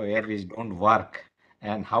areas, where we don't work,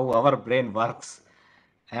 and how our brain works,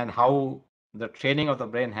 and how the training of the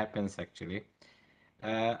brain happens actually.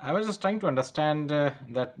 I was just trying to understand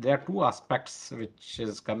that there are 2 aspects which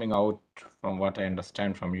is coming out from what I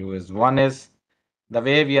understand from you. Is one is the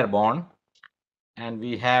way we are born, and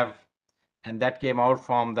that came out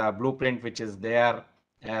from the blueprint which is there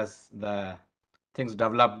as the things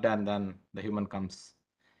developed, and then the human comes.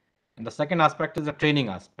 And the second aspect is the training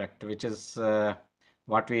aspect, which is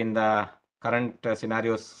what we in the current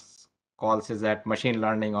scenarios calls is that machine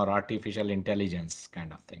learning or artificial intelligence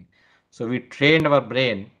kind of thing. So we trained our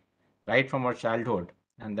brain right from our childhood,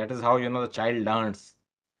 and that is how the child learns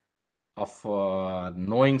of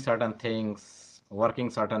knowing certain things, working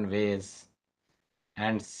certain ways,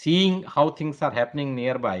 and seeing how things are happening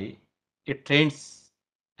nearby. It trains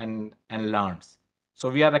and learns. So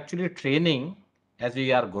we are actually training as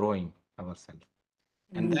we are growing ourselves.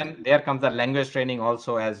 And then there comes the language training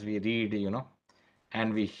also, as we read,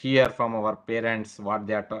 and we hear from our parents what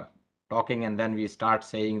they are talking, and then we start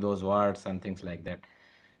saying those words and things like that.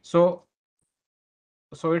 So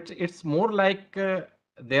it's more like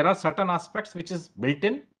there are certain aspects which is built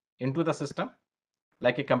into the system,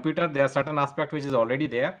 like a computer, there are certain aspect which is already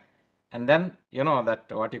there, and then that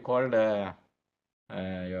what you called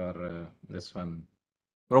this one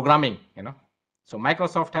programming. So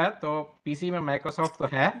Microsoft है तो PC में Microsoft तो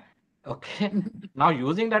है. Okay. Now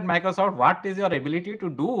using that Microsoft, what is your ability to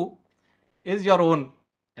do is your own,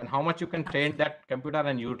 and how much you can train that computer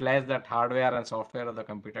and utilize that hardware and software of the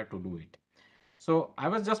computer to do it. So I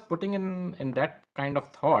was just putting in that kind of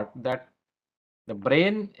thought that the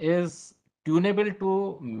brain is tunable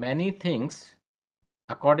to many things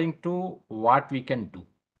according to what we can do.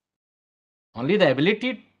 Only the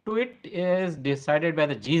ability to it is decided by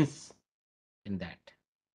the genes in that.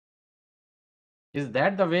 Is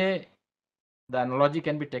that the way the analogy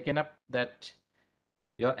can be taken up, that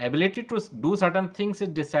your ability to do certain things is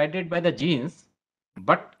decided by the genes,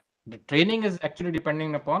 but the training is actually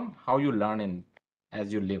depending upon how you learn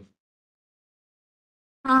as you live?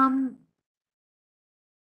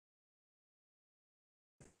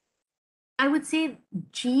 I would say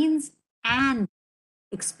genes and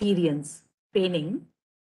experience, training,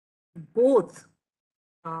 both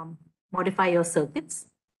modify your circuits,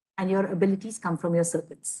 and your abilities come from your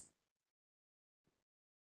circuits.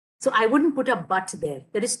 So I wouldn't put a but there.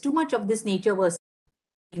 There is too much of this nature versus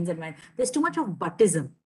genes and mind. There's too much of buttism.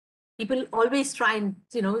 People always try and,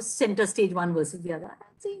 center stage one versus the other.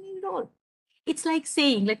 I'm saying it all. It's like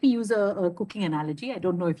saying, let me use a cooking analogy. I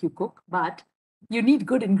don't know if you cook, but you need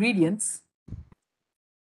good ingredients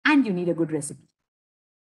and you need a good recipe,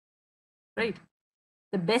 right?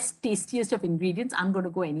 The best, tastiest of ingredients aren't going to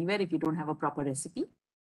go anywhere if you don't have a proper recipe.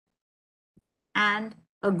 And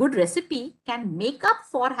a good recipe can make up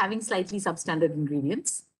for having slightly substandard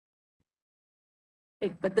ingredients.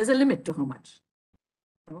 Right? But there's a limit to how much.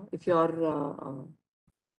 If your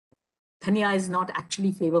dhania is not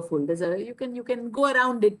actually flavorful, you can go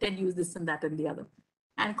around it and use this and that and the other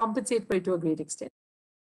and compensate for it to a great extent.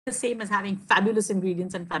 The same as having fabulous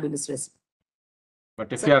ingredients and fabulous recipe.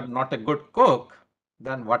 But if you are not a good cook,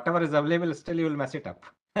 then whatever is available, still you will mess it up.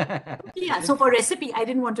 Yeah. So for recipe, I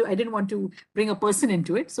didn't want to bring a person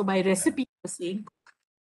into it. So by recipe, I was saying,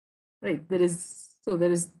 right, there is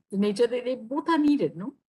the nature, they both are needed,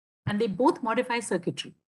 no? And they both modify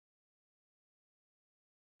circuitry.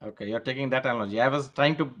 Okay, you're taking that analogy. I was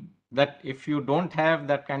trying to, that if you don't have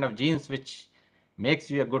that kind of genes which makes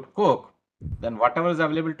you a good cook, then whatever is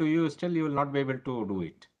available to you, still you will not be able to do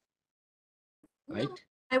it. Right? No,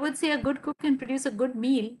 I would say a good cook can produce a good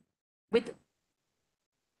meal with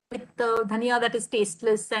the dhania that is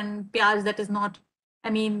tasteless and pyaj that is not, I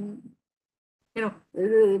mean,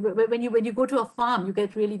 when you go to a farm, you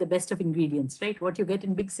get really the best of ingredients, right? What you get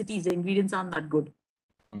in big cities, the ingredients aren't that good.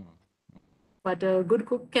 But a good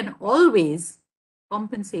cook can always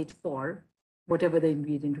compensate for whatever the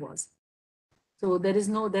ingredient was. So there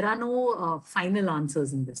are no final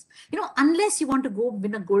answers in this. Unless you want to go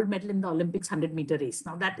win a gold medal in the Olympics 100-meter race.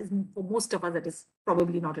 Now that is, for most of us, that is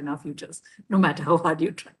probably not in our futures, no matter how hard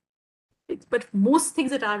you try. But most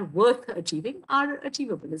things that are worth achieving are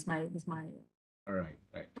achievable, is my. All right.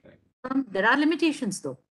 There are limitations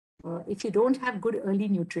though. If you don't have good early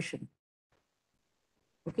nutrition.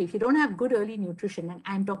 Okay, if you don't have good early nutrition, and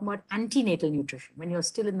I'm talking about antenatal nutrition, when you're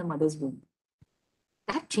still in the mother's womb,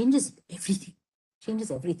 that changes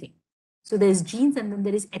everything. So there's genes and then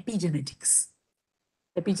there is epigenetics.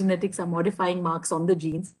 Epigenetics are modifying marks on the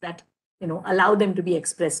genes that, allow them to be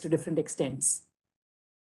expressed to different extents.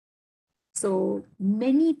 So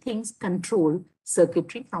many things control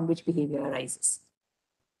circuitry from which behavior arises.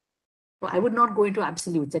 So I would not go into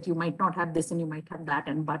absolutes that you might not have this and you might have that,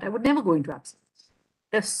 but I would never go into absolutes.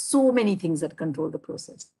 There's so many things that control the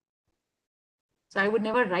process. So I would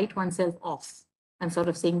never write oneself off. I'm sort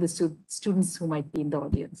of saying this to students who might be in the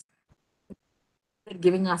audience. We're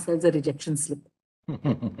giving ourselves a rejection slip.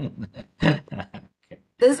 Okay.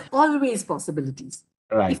 There's always possibilities.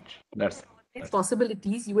 Right. That's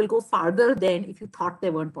possibilities. You will go farther than if you thought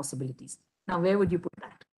there weren't possibilities. Now, where would you put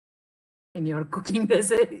that? In your cooking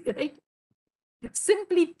recipe, right?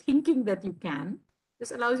 Simply thinking that you can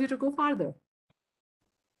just allows you to go farther.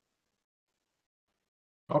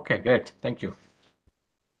 Okay, great. Thank you.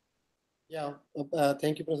 Yeah,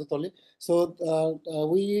 thank you, Professor Tole. So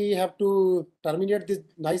we have to terminate this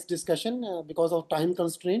nice discussion because of time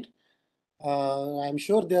constraint. I'm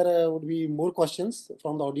sure there would be more questions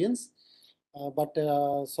from the audience, but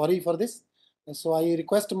sorry for this. So I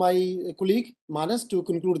request my colleague Manas to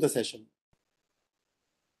conclude the session.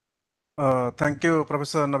 Thank you,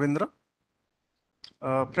 Professor Navindra.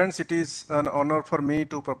 Friends, it is an honor for me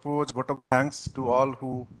to propose vote of thanks to all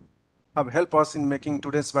who have helped us in making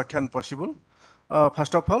today's Vyakhyaan possible.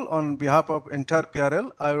 First of all, on behalf of entire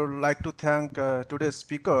PRL, I would like to thank today's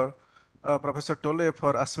speaker, Professor Tole,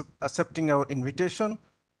 for accepting our invitation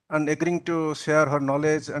and agreeing to share her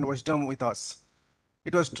knowledge and wisdom with us.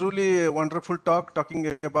 It was truly a wonderful talk,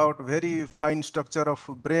 talking about very fine structure of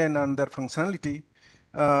brain and their functionality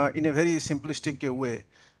in a very simplistic way.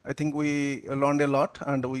 I think we learned a lot,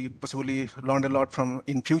 and we possibly learned a lot from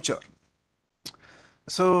in future.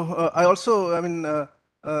 So I also,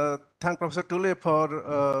 thank Professor Tole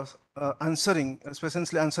for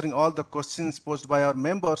especially answering all the questions posed by our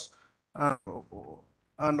members.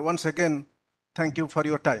 And once again, thank you for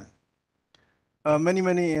your time.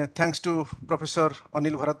 Many thanks to Professor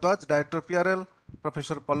Anil Bharadwaj, Director PRL,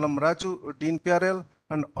 Professor Pallam Raju, Dean PRL,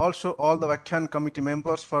 and also all the Vyakhyaan committee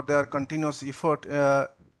members for their continuous effort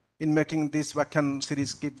in making this Vyakhyaan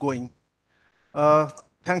series keep going.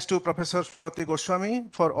 Thanks to Professor Swati Goswami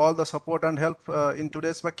for all the support and help in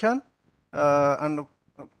today's Vyakhyaan, and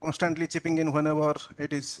constantly chipping in whenever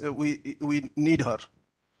it is we need her.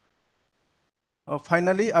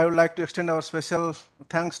 Finally, I would like to extend our special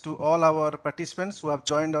thanks to all our participants who have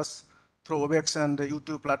joined us through OBEX and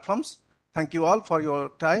YouTube platforms. Thank you all for your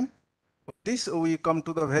time. With this, we come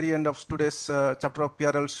to the very end of today's chapter of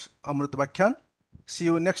PRL's Amrut Vyakhyaan. See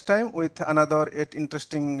you next time with another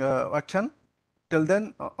interesting Vyakhyaan. Till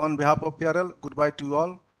then, on behalf of PRL, goodbye to you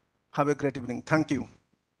all. Have a great evening. Thank you.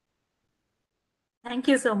 Thank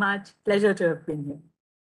you so much. Pleasure to have been here.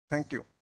 Thank you.